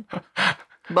tan.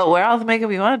 But wear all the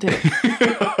makeup you want to.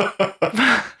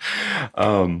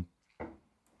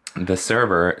 The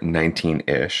server,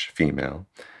 19-ish female,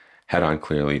 had on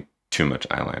clearly too much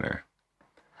eyeliner.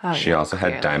 Oh, She yeah, also had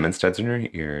clearly. diamond studs in her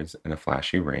ears and a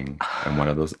flashy ring and one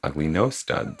of those ugly nose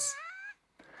studs.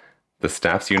 The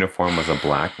staff's uniform was a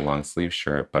black long sleeve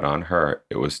shirt, but on her,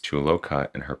 it was too low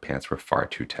cut and her pants were far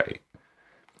too tight.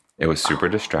 It was super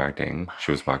distracting.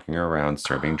 She was walking around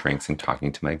serving drinks and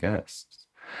talking to my guests.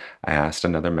 I asked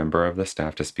another member of the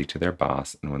staff to speak to their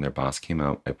boss, and when their boss came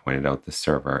out, I pointed out the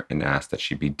server and asked that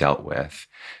she be dealt with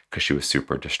because she was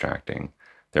super distracting.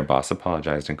 Their boss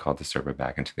apologized and called the server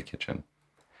back into the kitchen.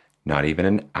 Not even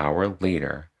an hour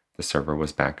later, the server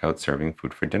was back out serving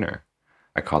food for dinner.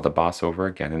 I called the boss over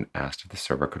again and asked if the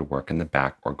server could work in the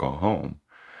back or go home.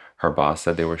 Her boss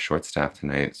said they were short-staffed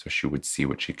tonight, so she would see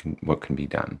what can be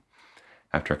done.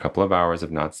 After a couple of hours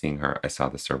of not seeing her, I saw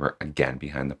the server again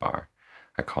behind the bar.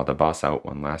 I called the boss out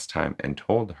one last time and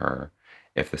told her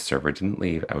if the server didn't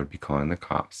leave, I would be calling the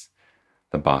cops.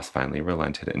 The boss finally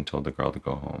relented and told the girl to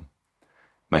go home.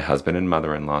 My husband and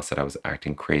mother-in-law said I was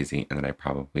acting crazy and that I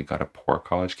probably got a poor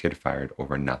college kid fired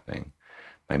over nothing.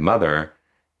 My mother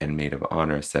and maid of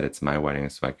honor said it's my wedding,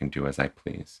 so I can do as I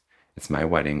please. It's my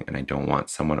wedding and I don't want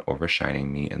someone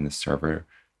overshining me, and the server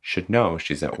should know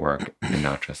she's at work and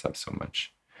not dress up so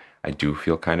much. I do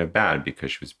feel kind of bad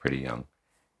because she was pretty young.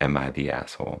 Am I the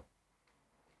asshole?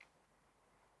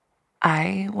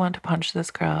 I want to punch this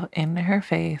girl in her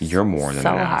face. You're more than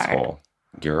so an hard. asshole.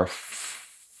 You're a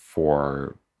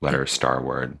 4-letter star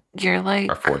word. You're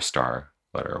like Or 4-star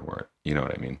letter word. You know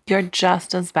what I mean? you're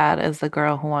just as bad as the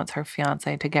girl who wants her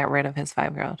fiance to get rid of his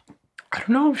 5-year-old. I don't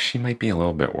know if she might be a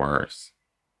little bit worse.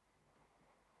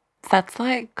 That's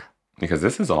like, Because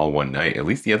this is all one night. At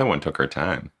least the other one took her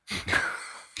time.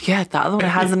 yeah, the other one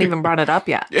hasn't even brought it up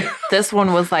yet. Yeah. This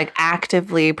one was like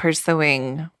actively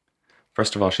pursuing.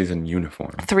 First of all, she's in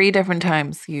uniform. 3 different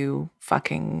times you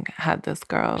fucking had this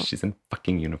girl. She's in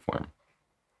fucking uniform.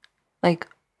 Like,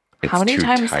 It's how many too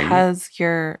times tight. has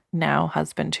your now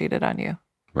husband cheated on you?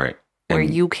 Right. Where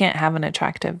And you can't have an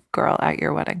attractive girl at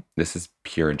your wedding? this is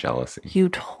pure jealousy You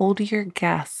told your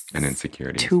guests and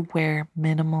insecurity. to wear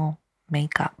minimal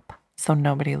makeup so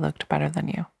nobody looked better than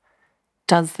you.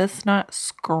 Does this not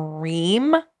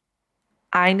scream,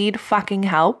 I need fucking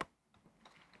help?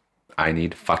 I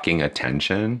need fucking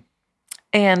attention.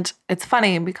 And it's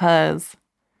funny because,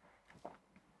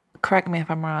 correct me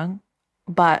if I'm wrong,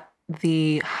 but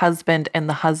the husband and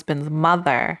the husband's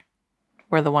mother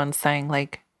were the ones saying,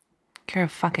 like, You're a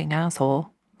fucking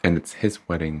asshole. And it's his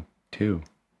wedding too.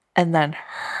 And then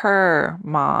her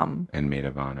mom And maid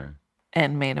of honor.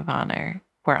 and maid of honor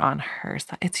were on her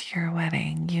side. It's your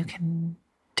wedding. You can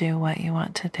do what you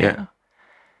want to do. Yeah.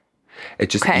 It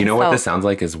just, Okay, you know what so this sounds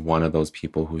like is one of those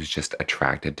people who's just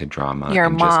attracted to drama your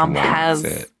and mom just wants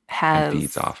it and has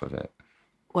feeds off of it.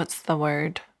 what's the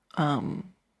word?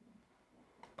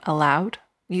 Allowed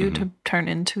you to turn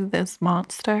into this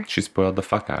monster. She spoiled the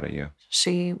fuck out of you.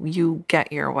 You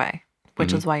get your way,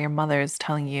 which is why your mother is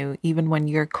telling you, even when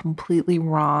you're completely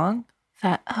wrong,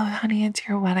 that, oh, honey, it's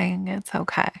your wedding. It's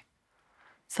okay.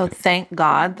 So thank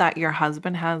God that your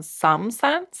husband has some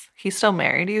sense. He still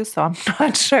married you, so I'm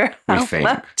not sure how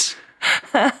much.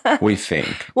 We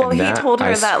think. Well, And he told her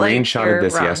I that, like, screenshotted you're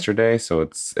this wrong. yesterday, so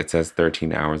it says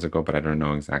 13 hours ago, but I don't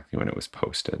know exactly when it was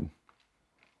posted.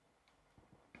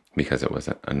 Because it was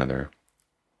another.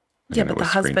 Yeah, but the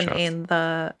husband screenshots. in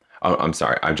the. Oh, I'm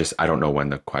sorry. I don't know when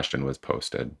the question was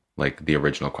posted. Like the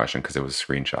original question, because it was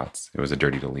screenshots. It was a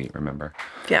dirty delete, remember?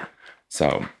 Yeah.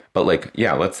 So, but like,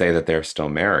 yeah, let's say that they're still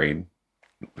married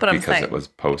But I'm because saying, it was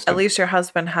posted. at least your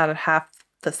husband had half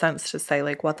the sense to say,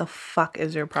 like, what the fuck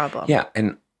is your problem? Yeah,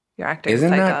 and You're acting isn't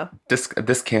psycho. that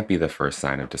this can't be the first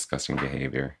sign of disgusting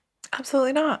behavior?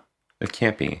 Absolutely not. It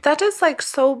can't be. That is like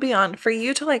so beyond for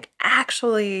you to like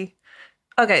actually.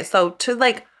 Okay, so to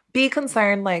like be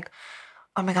concerned, like,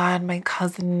 oh my God, my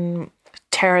cousin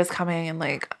Tara's coming and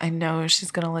like I know she's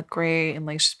gonna look great and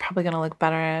like she's probably gonna look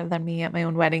better than me at my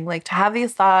own wedding. Like to have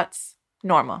these thoughts,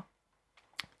 normal.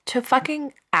 To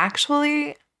fucking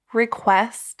actually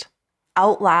request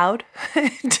out loud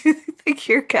to like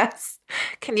your guests,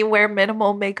 can you wear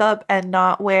minimal makeup and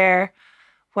not wear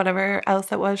whatever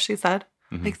else it was she said?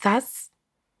 Like that's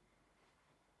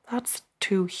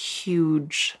two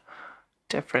huge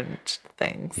different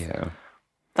things. Yeah.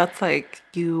 That's like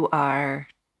you are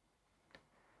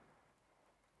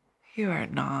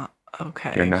not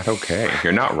okay. You're not okay.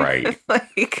 You're not right.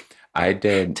 Like I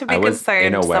did. to be I was concerned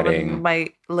in a someone wedding.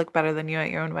 might look better than you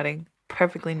at your own wedding.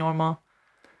 Perfectly normal.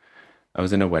 I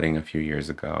was in a wedding a few years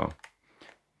ago.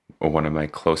 One of my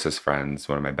closest friends,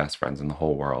 one of my best friends in the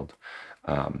whole world.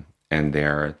 And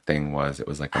their thing was, it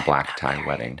was like a black tie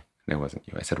wedding. And it wasn't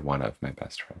you. I said one of my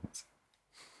best friends.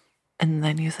 And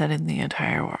then you said in the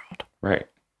entire world. Right.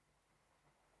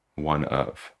 One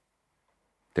of.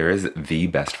 There is the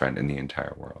best friend in the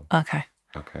entire world. Okay.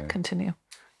 Okay. Continue.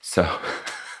 So,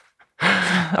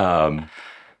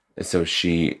 so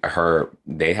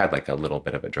they had like a little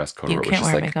bit of a dress code. You where it was can't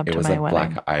just wear like, makeup it to was my like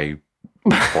wedding. black. I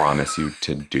promise you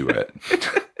to do it.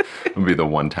 It'll be the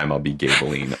one time I'll be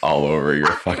Gaybelline all over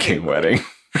your fucking wedding.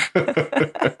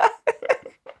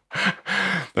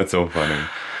 That's so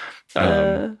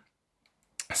funny.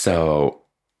 So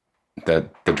the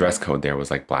dress code there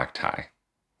was like black tie.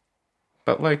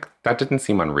 But like that didn't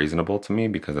seem unreasonable to me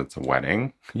because it's a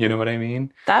wedding. You know what I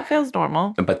mean? That feels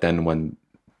normal. But then when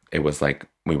it was like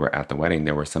we were at the wedding,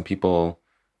 there were some people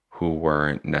who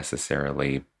weren't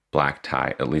necessarily black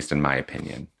tie, at least in my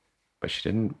opinion. But she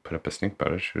didn't put up a stink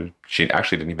about it. She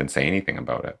actually didn't even say anything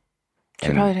about it.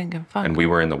 She probably didn't give a fuck. And we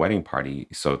were in the wedding party,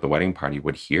 so the wedding party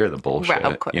would hear the bullshit. Right,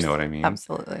 of course. You know what I mean?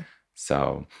 Absolutely.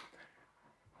 So,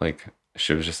 like,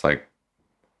 she was just like,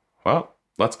 well,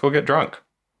 let's go get drunk.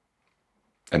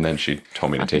 And then she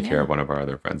told me to take care of one of our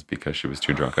other friends because she was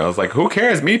too drunk. I was like, who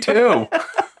cares? Me too.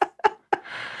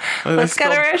 Let's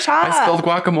get her a shot. I spilled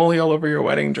guacamole all over your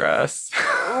wedding dress.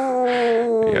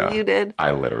 Oh, Yeah. you did.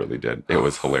 I literally did. It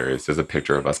was hilarious. There's a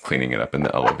picture of us cleaning it up in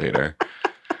the elevator.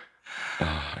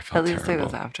 Oh, I felt At least terrible. it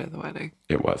was after the wedding.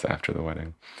 It was after the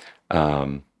wedding.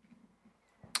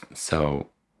 So,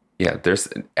 yeah,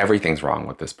 everything's wrong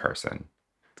with this person.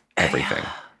 Everything.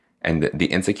 And the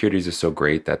insecurities are so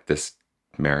great that this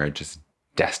marriage is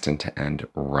destined to end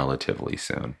relatively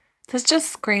soon. This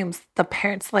just screams the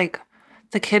parents like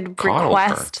the kid Coddled her.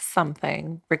 Request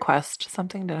something.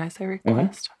 Did I say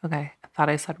request? Okay. I thought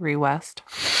I said re-west.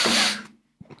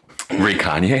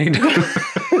 Re-Kanye'd?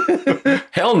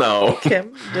 Hell no.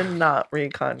 Kim did not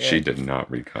re-Kanye. She did not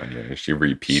re-Kanye. She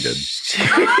repeated.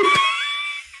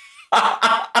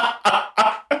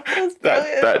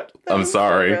 I'm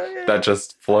sorry. So that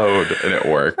just flowed and it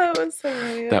worked. That was so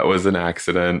brilliant. That was an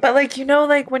accident. But like, you know,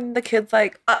 like when the kid's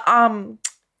like,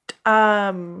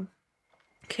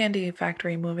 Candy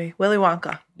Factory movie, Willy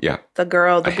Wonka. Yeah. The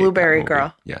girl, the blueberry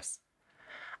girl. Yes.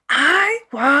 I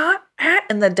want it.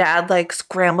 And the dad like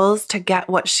scrambles to get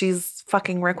what she's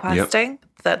fucking requesting. Yep.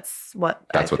 That's what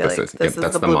this is. This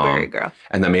is the blueberry girl.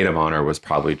 And the maid of honor was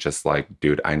probably just like,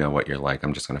 dude, I know what you're like.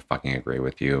 I'm just going to fucking agree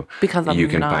with you. Because you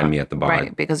can find me at the bar.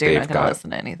 Right, because you're not going to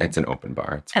listen to anything. It's an open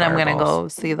bar. And I'm going to go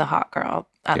see the hot girl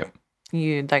at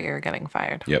you're getting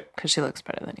fired. Yep. Because she looks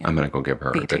better than you. I'm going to go give her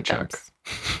a BT good check. dubs.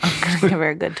 I'm going to give her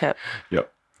a good tip.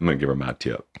 Yep. I'm going to give her my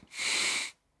tip.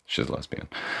 She's a lesbian.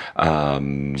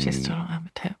 She still don't have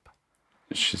a tip.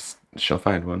 She'll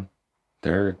find one.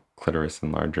 There are clitoris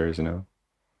enlargers, you know?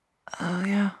 Oh,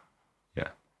 yeah. Yeah.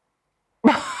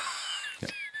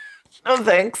 No,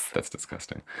 thanks. That's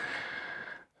disgusting.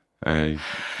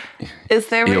 Is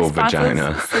there Ew, responses?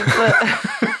 vagina.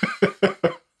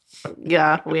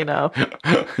 Yeah, we know.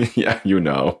 Yeah, you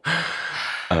know.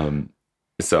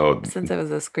 So Since it was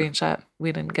a screenshot,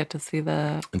 we didn't get to see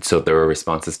the... So there were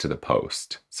responses to the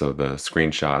post. So the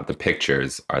screenshot, the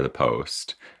pictures are the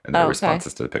post, and there are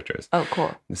responses to the pictures. Oh,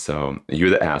 cool. So you're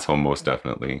the asshole, most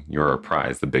definitely. You're a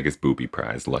prize, the biggest booby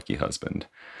prize, lucky husband.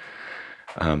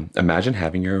 Imagine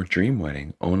having your dream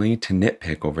wedding only to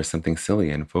nitpick over something silly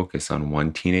and focus on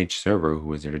one teenage server who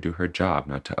was there to do her job,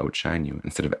 not to outshine you,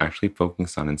 instead of actually focusing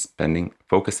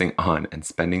on and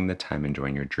spending the time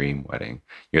enjoying your dream wedding.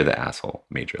 You're the asshole,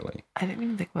 majorly. I didn't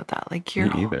even think about that. Like,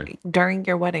 Me either. during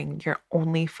your wedding, your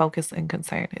only focus and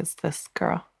concern is this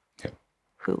girl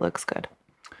who looks good.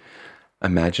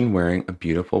 Imagine wearing a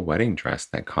beautiful wedding dress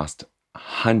that cost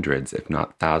hundreds, if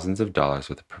not thousands of dollars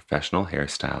with a professional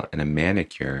hairstyle and a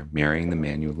manicure, marrying the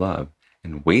man you love,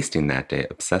 and wasting that day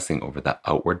obsessing over the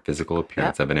outward physical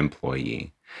appearance of an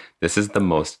employee. This is the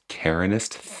most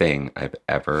Karenist thing I've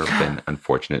ever been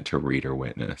unfortunate to read or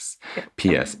witness.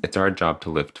 P.S. It's our job to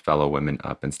lift fellow women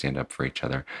up and stand up for each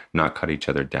other, not cut each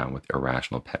other down with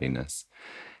irrational pettiness.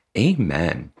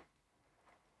 Amen.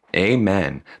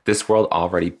 Amen. This world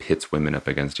already pits women up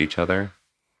against each other.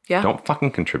 Yeah. Don't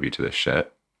fucking contribute to this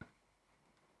shit.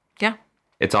 Yeah.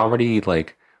 It's already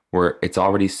it's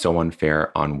already so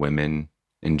unfair on women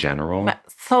in general.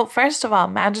 So first of all,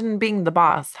 imagine being the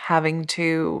boss, having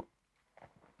to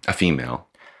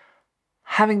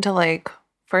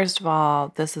first of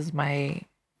all, this is my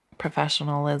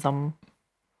professionalism.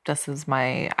 This is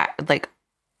my,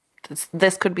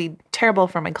 this could be terrible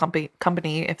for my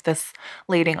company if this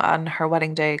lady on her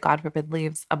wedding day, God forbid,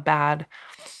 leaves a bad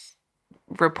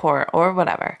report or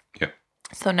whatever. Yeah.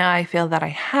 So now I feel that I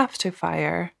have to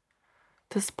fire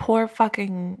this poor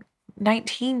fucking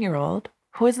 19-year-old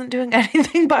who isn't doing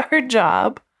anything but her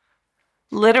job.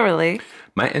 Literally.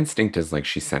 My instinct is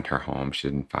she sent her home. She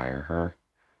didn't fire her.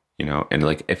 You know, and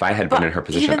if I had been in her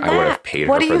position, I would have paid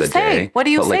her for the day. What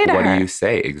do you say to her? What do you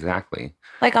say exactly?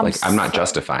 I'm not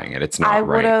justifying it. It's not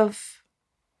right.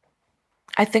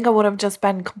 I think I would have just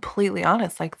been completely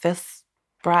honest. This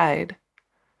bride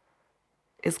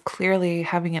is clearly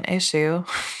having an issue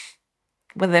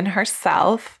within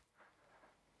herself.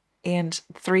 And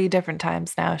 3 different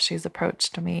times now she's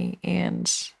approached me,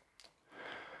 and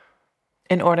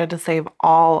in order to save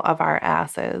all of our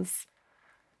asses,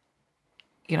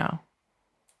 I'm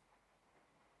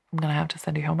going to have to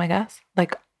send you home, I guess.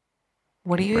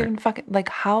 What do you even fucking,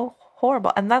 how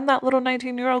horrible. And then that little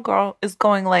 19-year-old girl is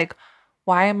going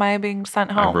why am I being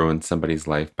sent home? I ruined somebody's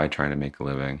life by trying to make a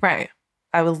living. Right.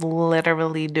 I was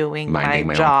literally doing minding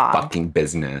my job. Own fucking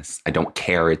business. I don't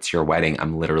care. It's your wedding.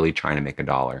 I'm literally trying to make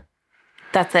 $1.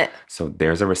 That's it. So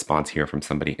there's a response here from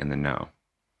somebody in the know.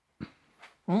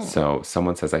 So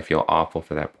someone says, I feel awful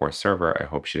for that poor server. I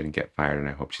hope she didn't get fired and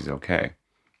I hope she's okay.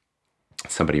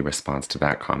 Somebody responds to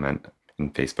that comment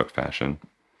in Facebook fashion.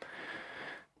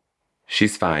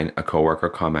 She's fine. A coworker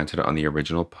commented on the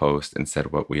original post and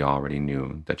said what we already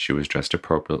knew, that she was dressed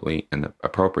appropriately and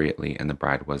the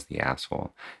bride was the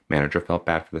asshole. Manager felt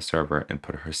bad for the server and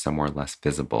put her somewhere less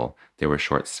visible. They were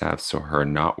short-staffed, so her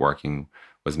not working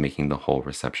was making the whole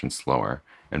reception slower,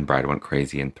 and bride went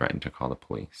crazy and threatened to call the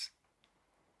police.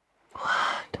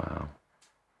 What? Wow.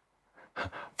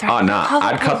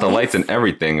 I'd cut the lights and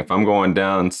everything. If I'm going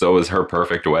down, so is her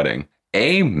perfect wedding.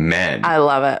 Amen. I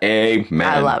love it. Amen.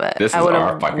 I love it. This is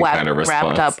our fucking kind of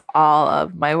response. Wrapped up all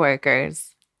of my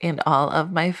workers in all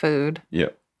of my food.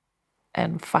 Yep.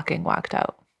 And fucking walked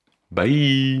out.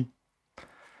 Bye.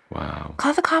 Wow.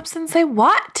 Call the cops and say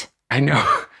what? I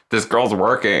know. This girl's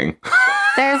working.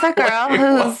 There's a girl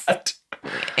who's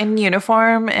in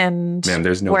uniform and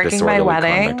there's no working my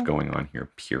wedding. Conduct going on here,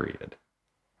 period.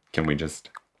 Can we just...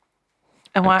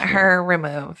 I want her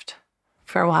removed.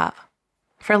 For what?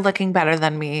 For looking better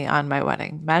than me on my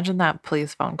wedding. Imagine that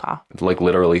police phone call. It's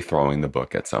literally throwing the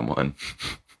book at someone.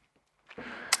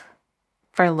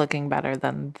 For looking better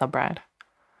than the bride.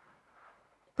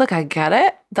 Look, I get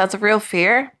it. That's a real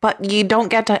fear, but you don't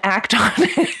get to act on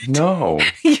it. No.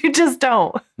 You just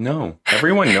don't. No.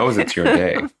 Everyone knows it's your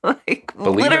day.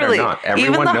 Believe it or not,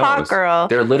 everyone even the knows. Hot girl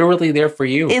they're literally there for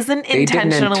you. Isn't they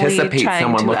intentionally didn't anticipate trying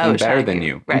someone to looking better outshine than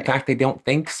you. Right. In fact, they don't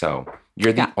think so.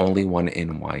 You're the only one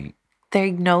in white.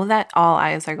 They know that all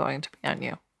eyes are going to be on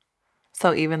you.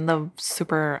 So even the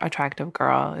super attractive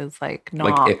girl is like,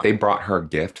 Like no, if they brought her a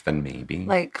gift, then maybe.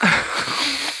 like,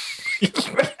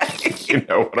 You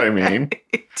know what I mean?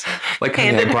 Like, honey,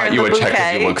 I handed her brought you the a check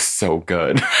because you bouquet. look so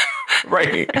good.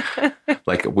 Right.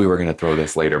 Like, we were going to throw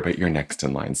this later, but you're next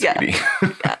in line, Yeah. sweetie.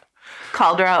 Yeah.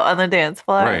 Called her out on the dance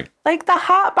floor. Right. Like, the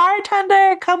hot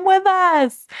bartender, come with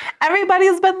us.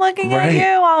 Everybody's been looking at Right.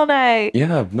 you all night.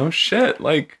 Yeah, no shit.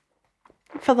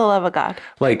 For the love of God.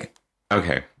 Like,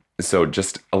 okay. So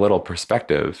just a little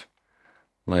perspective.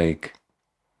 Like,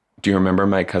 do you remember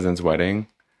my cousin's wedding?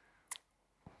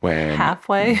 When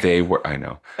Halfway. they were, I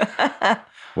know,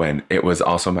 when it was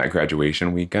also my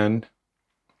graduation weekend.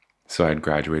 So I'd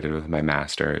graduated with my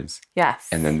master's. Yes.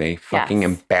 And then they fucking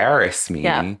embarrassed me.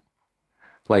 Yeah.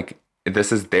 Like,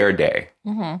 this is their day.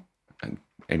 Mm-hmm. And,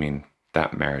 I mean,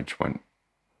 that marriage went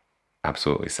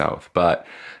absolutely south. But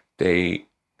they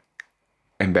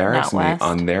embarrassed me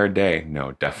on their day.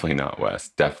 No, definitely not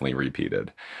West. Definitely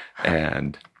repeated.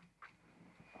 And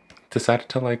decided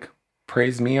to, like,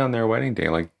 praise me on their wedding day.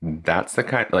 Like, that's the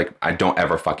kind, like, I don't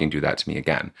ever fucking do that to me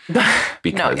again.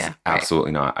 Because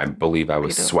absolutely not. I believe I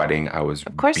was sweating. I was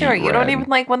Of course you are. You don't even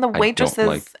like when the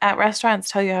waitresses at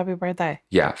restaurants tell you happy birthday.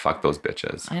 Yeah, fuck those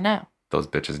bitches. I know. Those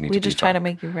bitches need to be We just try to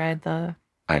make you ride the...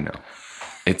 I know.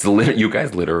 It's literally, you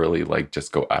guys literally like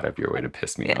just go out of your way to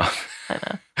piss me off. I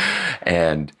know.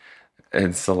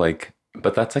 And so like,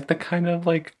 but that's like the kind of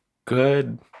like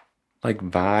good like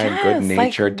vibe, good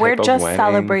nature like, type we're of just wedding.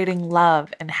 celebrating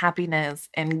love and happiness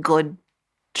and good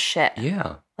shit.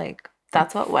 Yeah. Like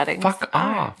that's what weddings Fuck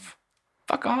are. off.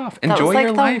 Fuck off. Enjoy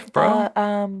your life, bro.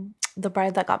 The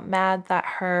bride that got mad that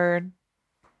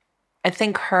I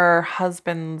think her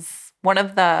husband's one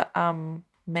of the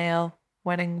male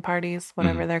wedding parties,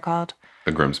 whatever they're called,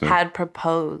 the groomsmen had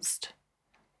proposed,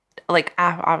 like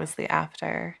obviously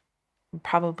after,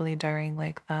 probably during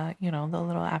like the the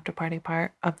little after party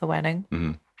part of the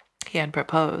wedding, he had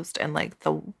proposed, and like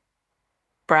the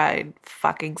bride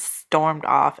fucking stormed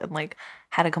off and like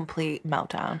had a complete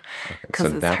meltdown because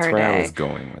so it's that's her where day, I was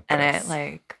going with and this. it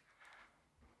like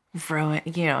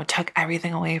ruined, took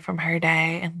everything away from her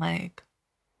day, and like.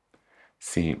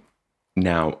 See,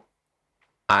 now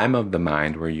I'm of the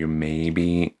mind where you may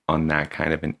be on that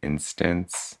kind of an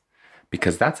instance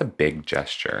because that's a big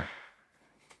gesture,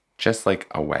 just like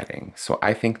a wedding. So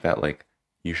I think that like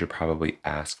you should probably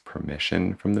ask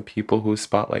permission from the people whose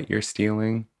spotlight you're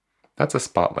stealing. That's a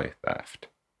spotlight theft,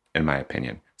 in my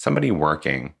opinion. Somebody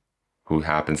working who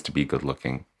happens to be good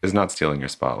looking is not stealing your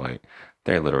spotlight.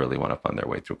 They literally want to fund their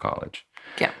way through college.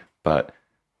 Yeah. But,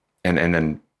 and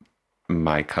then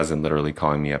my cousin literally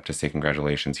calling me up to say,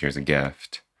 congratulations, here's a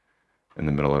gift in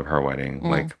the middle of her wedding.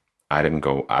 Like, I didn't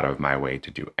go out of my way to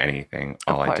do anything.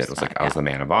 All I did was like, I was the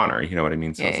man of honor. You know what I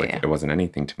mean? So it's like, it wasn't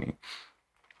anything to me.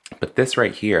 But this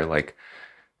right here, like,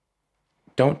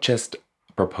 don't just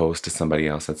propose to somebody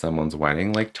else at someone's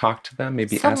wedding. Like, talk to them,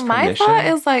 maybe ask permission. My thought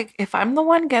is like, if I'm the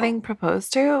one getting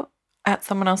proposed to at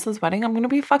someone else's wedding, I'm going to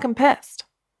be fucking pissed.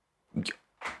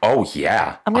 Oh,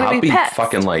 yeah. I'll be pissed.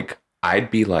 Fucking like, I'd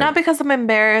be like, not because I'm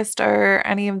embarrassed or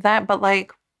any of that, but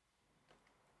like,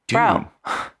 dude, bro,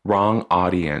 wrong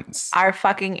audience. Our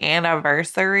fucking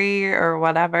anniversary or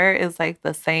whatever is like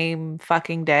the same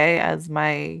fucking day as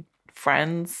my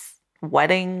friend's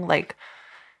wedding, like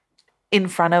in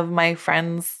front of my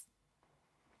friend's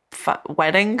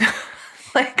wedding.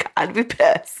 Like, I'd be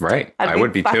pissed. Right. I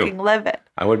would be fucking too. Livid.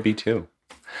 I would be too.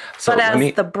 So but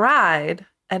as the bride,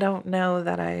 I don't know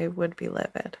that I would be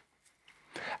livid.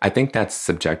 I think that's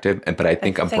subjective, but I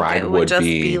think a bride would just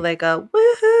be like a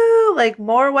woohoo, like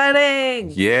more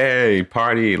weddings. Yay,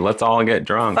 party. Let's all get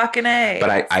drunk. Fucking A.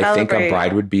 But I think a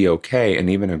bride would be okay, and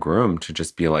even a groom to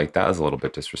just be like, that was a little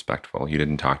bit disrespectful. You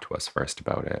didn't talk to us first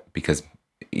about it. Because,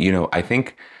 I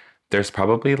think there's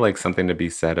probably like something to be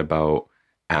said about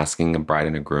asking a bride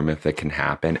and a groom if it can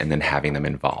happen and then having them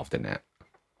involved in it.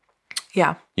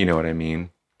 Yeah. You know what I mean?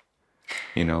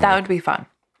 That would be fun.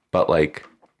 But like,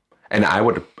 and I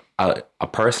would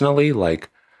personally, like,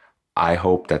 I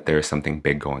hope that there's something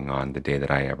big going on the day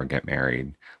that I ever get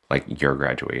married, like your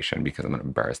graduation, because I'm going to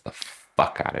embarrass the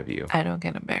fuck out of you. I don't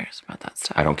get embarrassed about that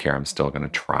stuff. I don't care. I'm still going to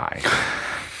try.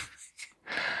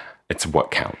 It's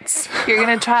what counts. You're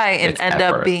going to try and end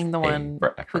up being the one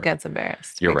who gets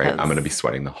embarrassed. You're right. I'm going to be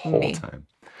sweating the whole time.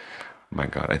 My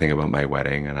God, I think about my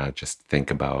wedding and I just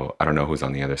think about, I don't know who's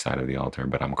on the other side of the altar,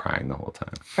 but I'm crying the whole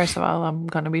time. First of all, I'm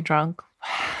going to be drunk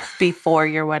before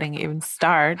your wedding even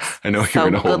starts. I know you're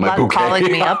going to hold my bouquet. Good luck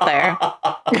calling me up there.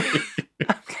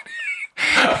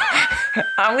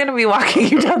 I'm going to be walking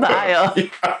you down the aisle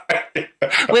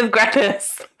with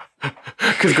Gretis.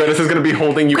 Because Greta is going to be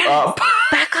holding you up.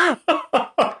 Back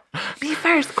up. Me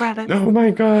first, Greta. Oh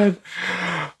my God.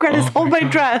 Greta's hold my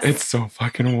dress. It's so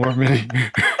fucking warm in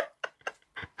here.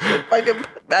 Fucking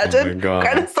imagine. Oh my God.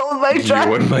 Greta's hold my dress.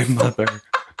 You and my mother.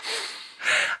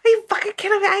 Are you fucking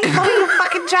kidding me? I ain't holding your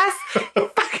fucking dress.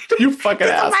 You fucking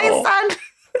asshole. My son.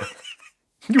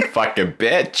 You fucking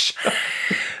bitch.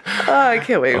 Oh, I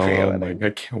can't wait for your Oh my wedding. God,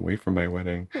 I can't wait for my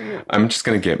wedding. I'm just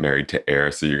going to get married to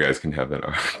Air so you guys can have that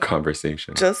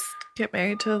conversation. Just get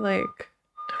married to like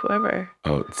whoever.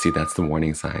 Oh, see, that's the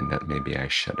warning sign that maybe I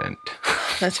shouldn't.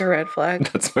 That's your red flag.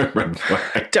 That's my red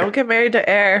flag. Don't get married to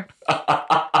Air.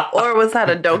 Or was that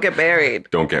a don't get married?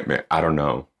 Don't get married. I don't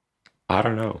know.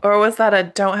 Or was that a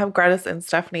don't have Greta and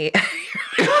Stephanie?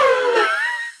 I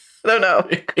don't know.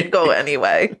 Go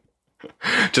anyway.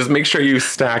 Just make sure you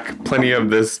stack plenty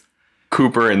of this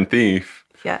Cooper and Thief.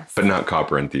 Yes. But not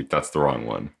Copper and Thief. That's the wrong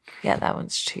one. Yeah, that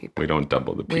one's cheap. We don't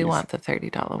double the piece. We want the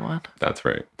 $30 one. That's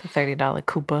right. The $30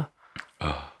 Koopa. Oh.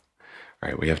 All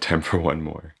right, we have time for one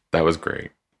more. That was great.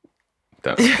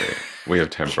 We have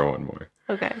time for one more.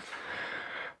 Okay.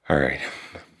 All right.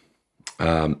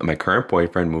 My current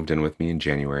boyfriend moved in with me in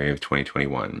January of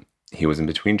 2021. He was in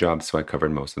between jobs, so I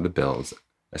covered most of the bills.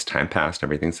 As time passed,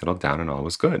 everything settled down and all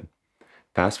was good.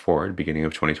 Fast forward, beginning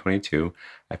of 2022,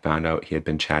 I found out he had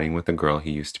been chatting with a girl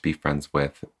he used to be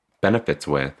benefits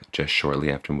with, just shortly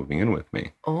after moving in with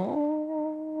me.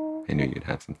 Oh. I knew you'd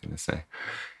had something to say.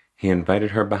 He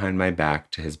invited her behind my back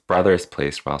to his brother's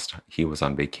place whilst he was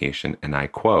on vacation, and I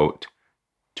quote,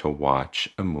 to watch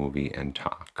a movie and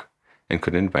talk, and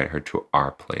could invite her to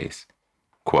our place,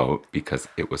 quote, because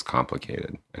it was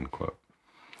complicated, end quote.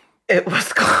 It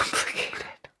was complicated.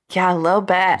 Yeah, a little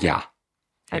bit. Yeah.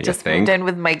 I just moved in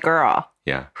with my girl.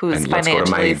 Yeah. Who's And let's go to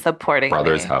financially my supporting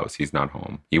brother's me. house. He's not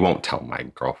home. He won't tell my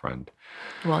girlfriend.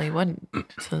 Well, he wouldn't.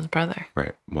 It's his brother.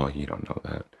 Right. Well, you don't know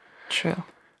that. True.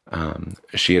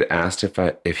 She had asked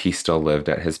if he still lived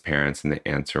at his parents', and the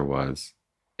answer was,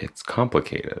 it's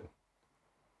complicated.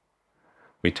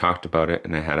 We talked about it,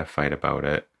 and I had a fight about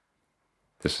it.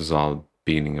 This was all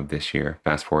beginning of this year.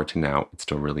 Fast forward to now, it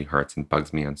still really hurts and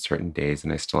bugs me on certain days,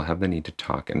 and I still have the need to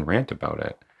talk and rant about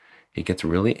it. He gets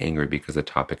really angry because the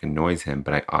topic annoys him,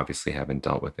 but I obviously haven't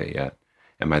dealt with it yet.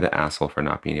 Am I the asshole for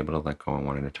not being able to let go and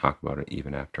wanting to talk about it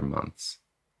even after months?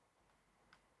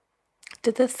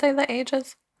 Did this say the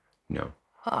ages? No.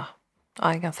 Oh,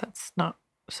 I guess that's not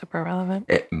super relevant.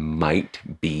 It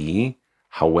might be.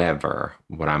 However,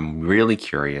 what I'm really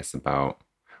curious about,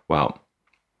 well,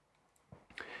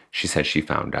 she said she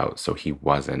found out, so he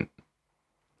wasn't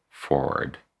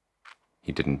forward.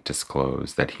 He didn't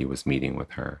disclose that he was meeting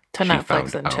with her. To She Netflix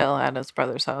found and out. chill at his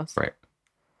brother's house. Right.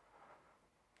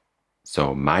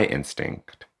 So my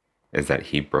instinct is that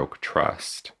he broke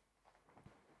trust.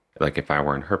 Like if I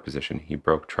were in her position, he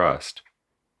broke trust.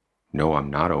 No, I'm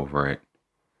not over it.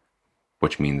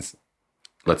 Which means,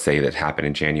 let's say that happened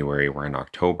in January, we're in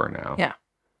October now. Yeah.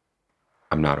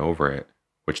 I'm not over it,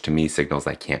 which to me signals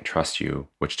I can't trust you,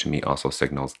 which to me also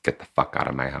signals get the fuck out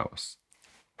of my house.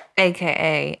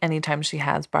 AKA, anytime she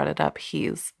has brought it up,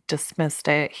 he's dismissed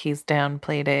it, he's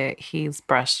downplayed it, he's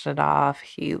brushed it off,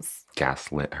 he's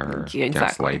Gaslit her. Yeah,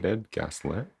 exactly.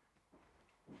 Gaslit.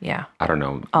 Yeah. I don't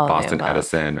know. All of the Boston above.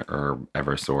 Edison or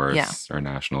Eversource or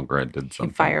National Grid did He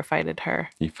something. firefighted her.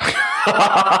 You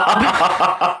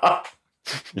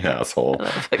asshole.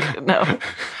 No.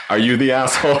 Are you the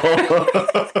asshole?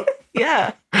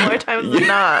 Yeah. More times than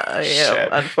not, I am, Shit.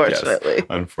 unfortunately. Yes,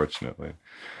 unfortunately.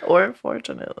 Or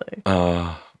fortunately.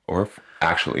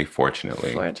 Actually,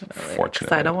 fortunately. Fortunately.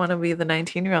 Because I don't want to be the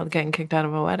 19-year-old getting kicked out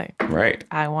of a wedding. Right.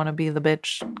 I want to be the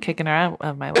bitch kicking her out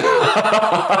of my wedding.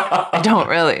 I don't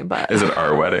really, but. Is it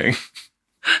our wedding?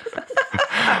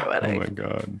 Our wedding. Oh my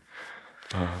God.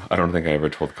 I don't think I ever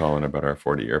told Colin about our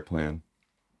 40-year plan.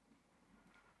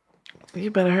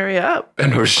 You better hurry up.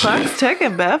 No shit. Clock's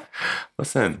ticking, Beth.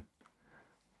 Listen,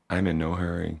 I'm in no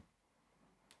hurry.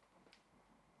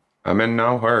 I'm in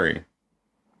no hurry.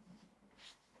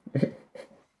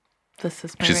 This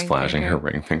is my She's ring flashing finger. her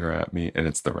ring finger at me, and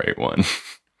it's the right one.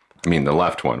 I mean, the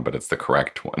left one, but it's the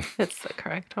correct one. It's the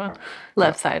correct one.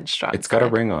 Left side strong. It's got a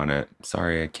side. ring on it.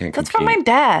 Sorry, I can't That's compete. from my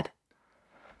dad.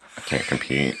 I can't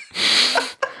compete.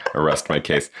 Arrest my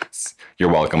case.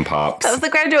 You're welcome, Pops. That was the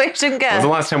graduation When was gift. the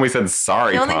last time we said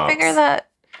sorry, The only Pops? finger that.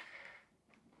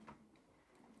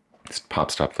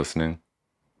 Pop stopped listening.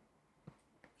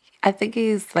 I think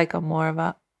he's like a more of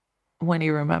a when he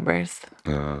remembers.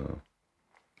 Well,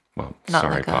 Not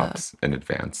sorry, like a- Pops, in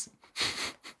advance.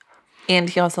 And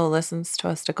he also listens to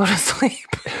us to go to sleep.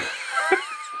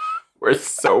 We're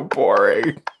so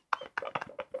boring.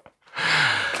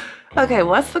 Okay,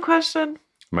 what's Oh. the question?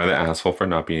 Am I the asshole for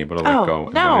not being able to let Oh, go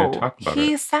and wanting to no. talk about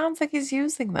He it? sounds like he's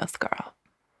using this girl.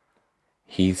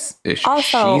 She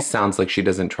Also, sounds like she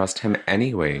doesn't trust him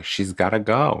anyway. She's got to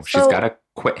go. She's got so to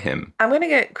quit him. I'm gonna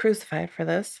get crucified for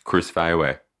this, Crucify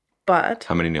away. but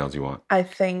How many nails you want? I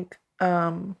think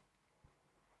that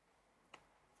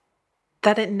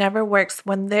it never works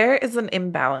when there is an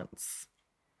imbalance.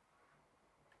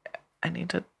 I need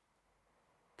to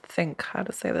think how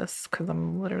to say this because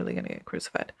I'm literally gonna get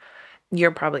crucified.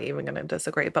 You're probably even gonna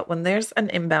disagree, but when there's an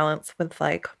imbalance with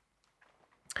like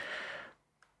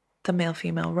the male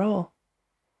female role,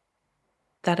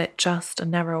 that it just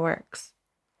never works.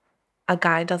 A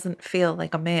guy doesn't feel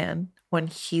like a man when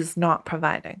he's not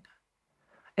providing.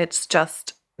 It's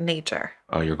just nature.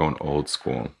 Oh, you're going old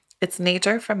school. It's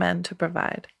nature for men to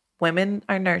provide. Women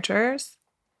are nurturers,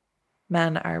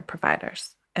 men are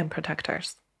providers and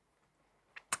protectors.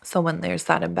 So when there's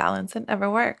that imbalance, it never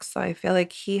works. So I feel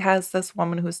like he has this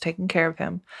woman who's taking care of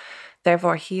him.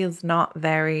 Therefore, he is not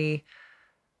very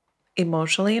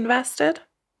emotionally invested.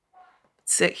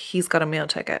 So he's got a meal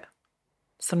ticket.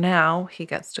 So now he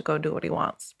gets to go do what he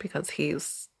wants because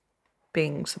he's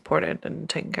being supported and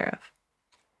taken care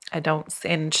of.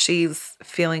 And she's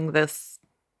feeling this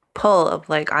pull of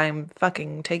like, I'm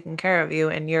fucking taking care of you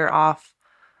and you're off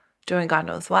doing God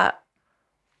knows what.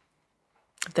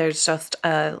 There's just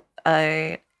a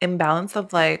imbalance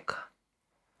of like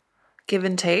give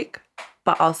and take,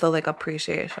 but also like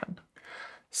appreciation.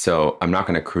 So I'm not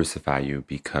going to crucify you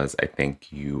because I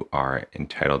think you are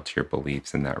entitled to your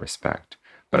beliefs in that respect.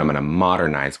 But I'm going to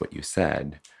modernize what you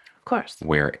said, Of course.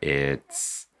 where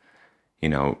it's, you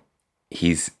know,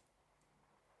 he's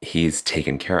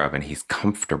taken care of and he's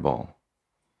comfortable,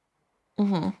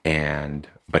 and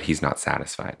but he's not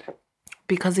satisfied.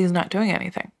 Because he's not doing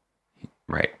anything.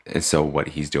 Right. And so what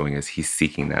he's doing is he's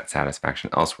seeking that satisfaction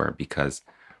elsewhere because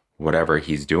whatever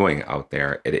he's doing out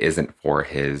there, it isn't for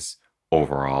his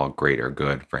overall greater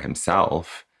good for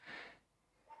himself.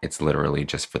 It's literally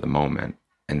just for the moment.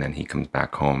 And then he comes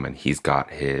back home and he's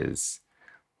got his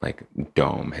like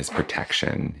dome, his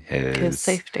protection, His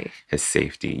safety. his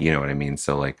safety. You know what I mean?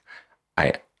 So like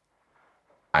I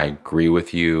I agree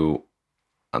with you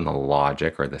on the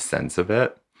logic or the sense of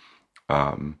it.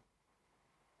 Um,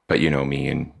 but you know me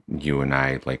and you and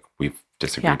I, like we've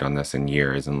disagreed Yeah. on this in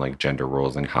years and like gender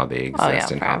roles and how they Oh yeah,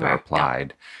 exist and how they're forever. Yeah.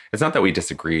 applied. It's not that we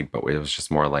disagreed, but it was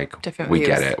just more like Different we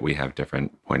get views. it. We have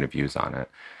different point of views on it.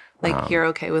 Like you're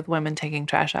okay with women taking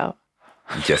trash out.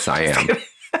 Yes, I Just am. kidding.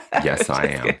 Yes, I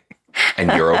Just am. kidding.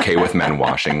 And you're okay with men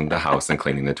washing the house and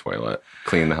cleaning the toilet,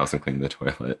 cleaning the house and cleaning the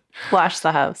toilet. Wash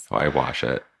the house. So I wash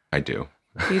it. I do.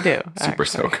 You do. Super actually.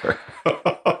 soaker.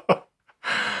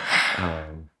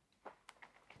 um,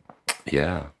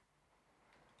 yeah,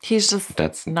 He's just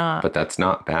that's not. but that's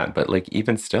not bad. But like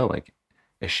even still, like,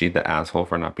 is she the asshole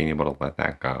for not being able to let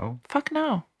that go? Fuck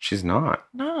no. She's not.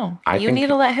 No. I You think need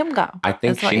to let him go. I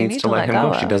think Is what she you needs need to to let let him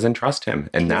go. go She of. doesn't trust him,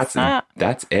 and He's not.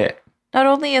 that's it. Not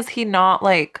only is he not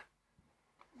like,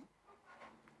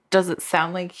 does it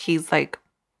sound like he's like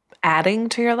adding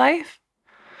to your life?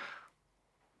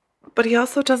 But he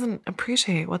also doesn't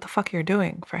appreciate what the fuck you're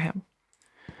doing for him.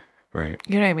 Right.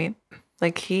 You know what I mean?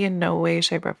 Like he in no way,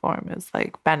 shape, or form is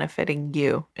like benefiting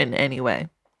you in any way.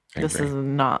 I This agree. is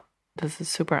not, this is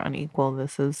super unequal.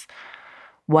 This is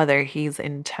whether he's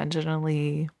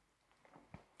intentionally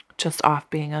just off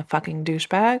being a fucking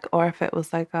douchebag or if it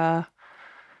was like a,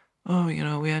 oh, we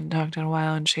hadn't talked in a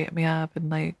while and she hit me up and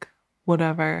like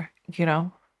whatever, you're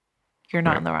not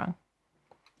Right. in the wrong.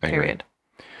 I agree. Period.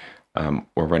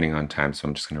 We're running on time, so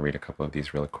I'm just going to read a couple of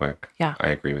these really quick. Yeah. I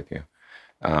agree with you.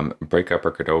 Break up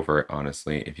or get over it,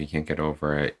 honestly. If you can't get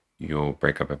over it, you'll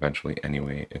break up eventually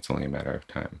anyway. It's only a matter of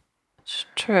time. It's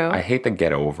true. I hate the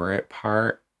get over it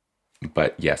part,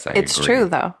 but yes, I It's agree. true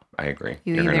though. I agree.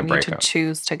 You You're either going to need break to up.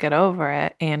 choose to get over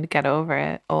it and get over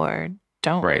it or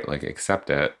don't. Right. Like, accept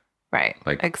it. Right.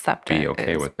 Like, Accept be it.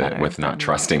 okay is with it, better with not than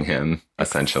trusting him,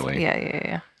 essentially.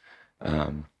 Yeah.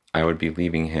 I would be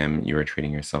leaving him. You are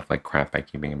treating yourself like crap by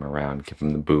keeping him around. Give him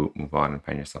the boot, move on, and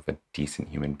find yourself a decent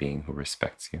human being who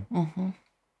respects you. Mm-hmm.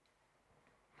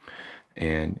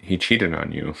 And he cheated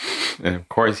on you. And of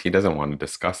course, he doesn't want to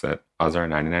discuss it. Odds are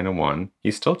 99-1.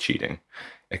 He's still cheating.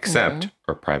 Accept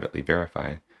or privately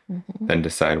verify. Mm-hmm. Then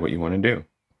decide what you want to do.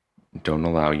 Don't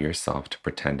allow yourself to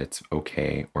pretend it's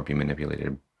okay or be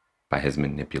manipulated by his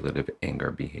manipulative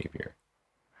anger behavior.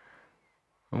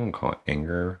 I won't call it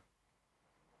anger,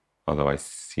 although I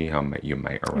see how you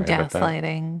might arrive at that.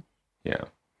 Gaslighting. Yeah.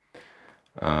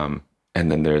 And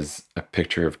then there's a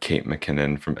picture of Kate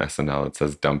McKinnon from SNL. It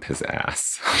says dump his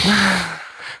ass.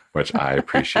 which I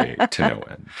appreciate to no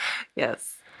end.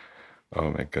 Yes.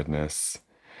 Oh my goodness.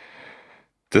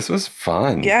 This was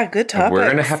fun. Yeah, good We're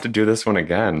gonna topics. have to do this one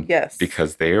again. Yes.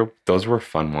 Because those were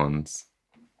fun ones.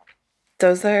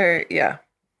 Those are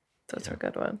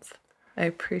good ones. I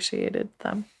appreciated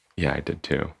them. Yeah, I did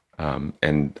too.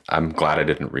 And I'm glad I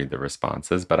didn't read the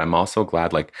responses, but I'm also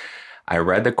glad, like, I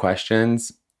read the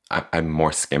questions. I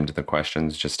more skimmed the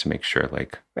questions just to make sure,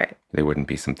 like, Right. they wouldn't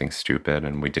be something stupid.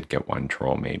 And we did get one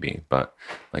troll, maybe, but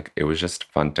like, it was just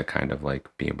fun to kind of like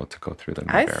be able to go through them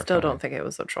and I verify. still don't think it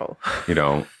was a troll. You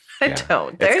don't. I Yeah.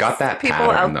 don't. It's There's got that people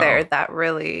pattern, out there though. that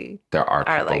really There are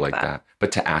are people like like that. that.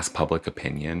 But to ask public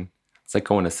opinion, it's like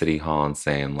going to City Hall and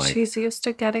saying, like, She's used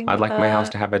to getting I'd like my house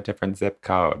to have a different zip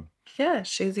code. Yeah,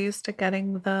 she's used to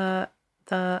getting the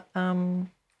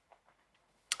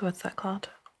what's that called?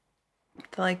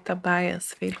 The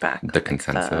bias feedback. The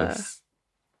consensus.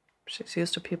 She's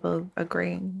used to people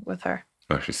agreeing with her.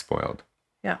 Oh, she's spoiled.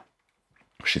 Yeah.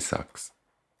 She sucks.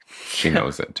 She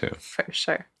knows it too. For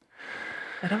sure.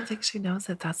 I don't think she knows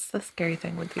it. That's the scary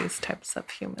thing with these types of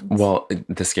humans. Well,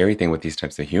 the scary thing with these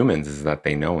types of humans is that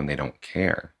they know and they don't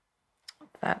care.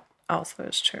 That also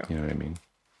is true. You know what I mean?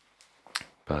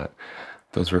 But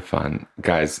those were fun.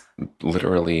 Guys,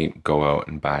 literally go out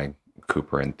and buy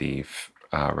Cooper and Thief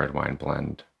red wine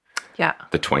blend. Yeah.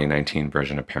 The 2019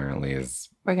 version apparently is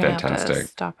We're going to fantastic. have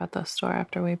to stop at the store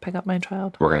after we pick up my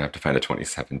child. We're going to have to find a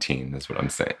 2017 is what I'm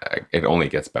saying. It only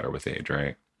gets better with age,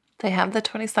 right? They have the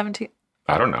 2017.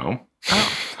 I don't know.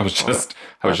 Oh. I was just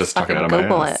talking out of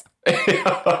Google my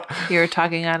ass. You were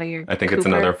talking out of your I think Cooper it's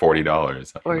another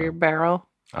 $40. or your barrel.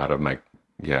 Out of my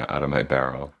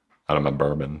barrel, out of my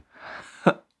bourbon.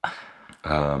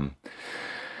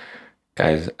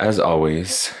 Guys, as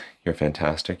always, you're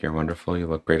fantastic. You're wonderful. You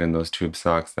look great in those tube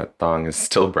socks. That thong is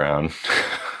still brown.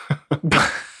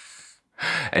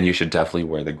 And you should definitely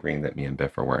wear the green that me and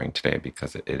Biff are wearing today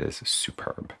because it is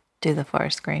superb. Do the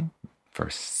forest green. For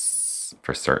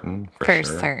certain. For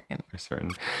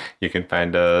certain. You can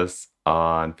find us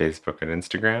on Facebook and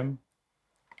Instagram.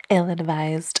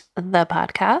 Ill-Advised, the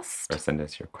podcast. Or send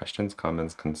us your questions,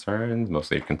 comments, concerns,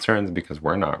 mostly your concerns because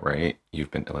we're not right. You've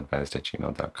been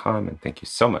illadvised@gmail.com, and thank you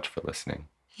so much for listening.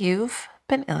 You've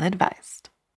been ill-advised.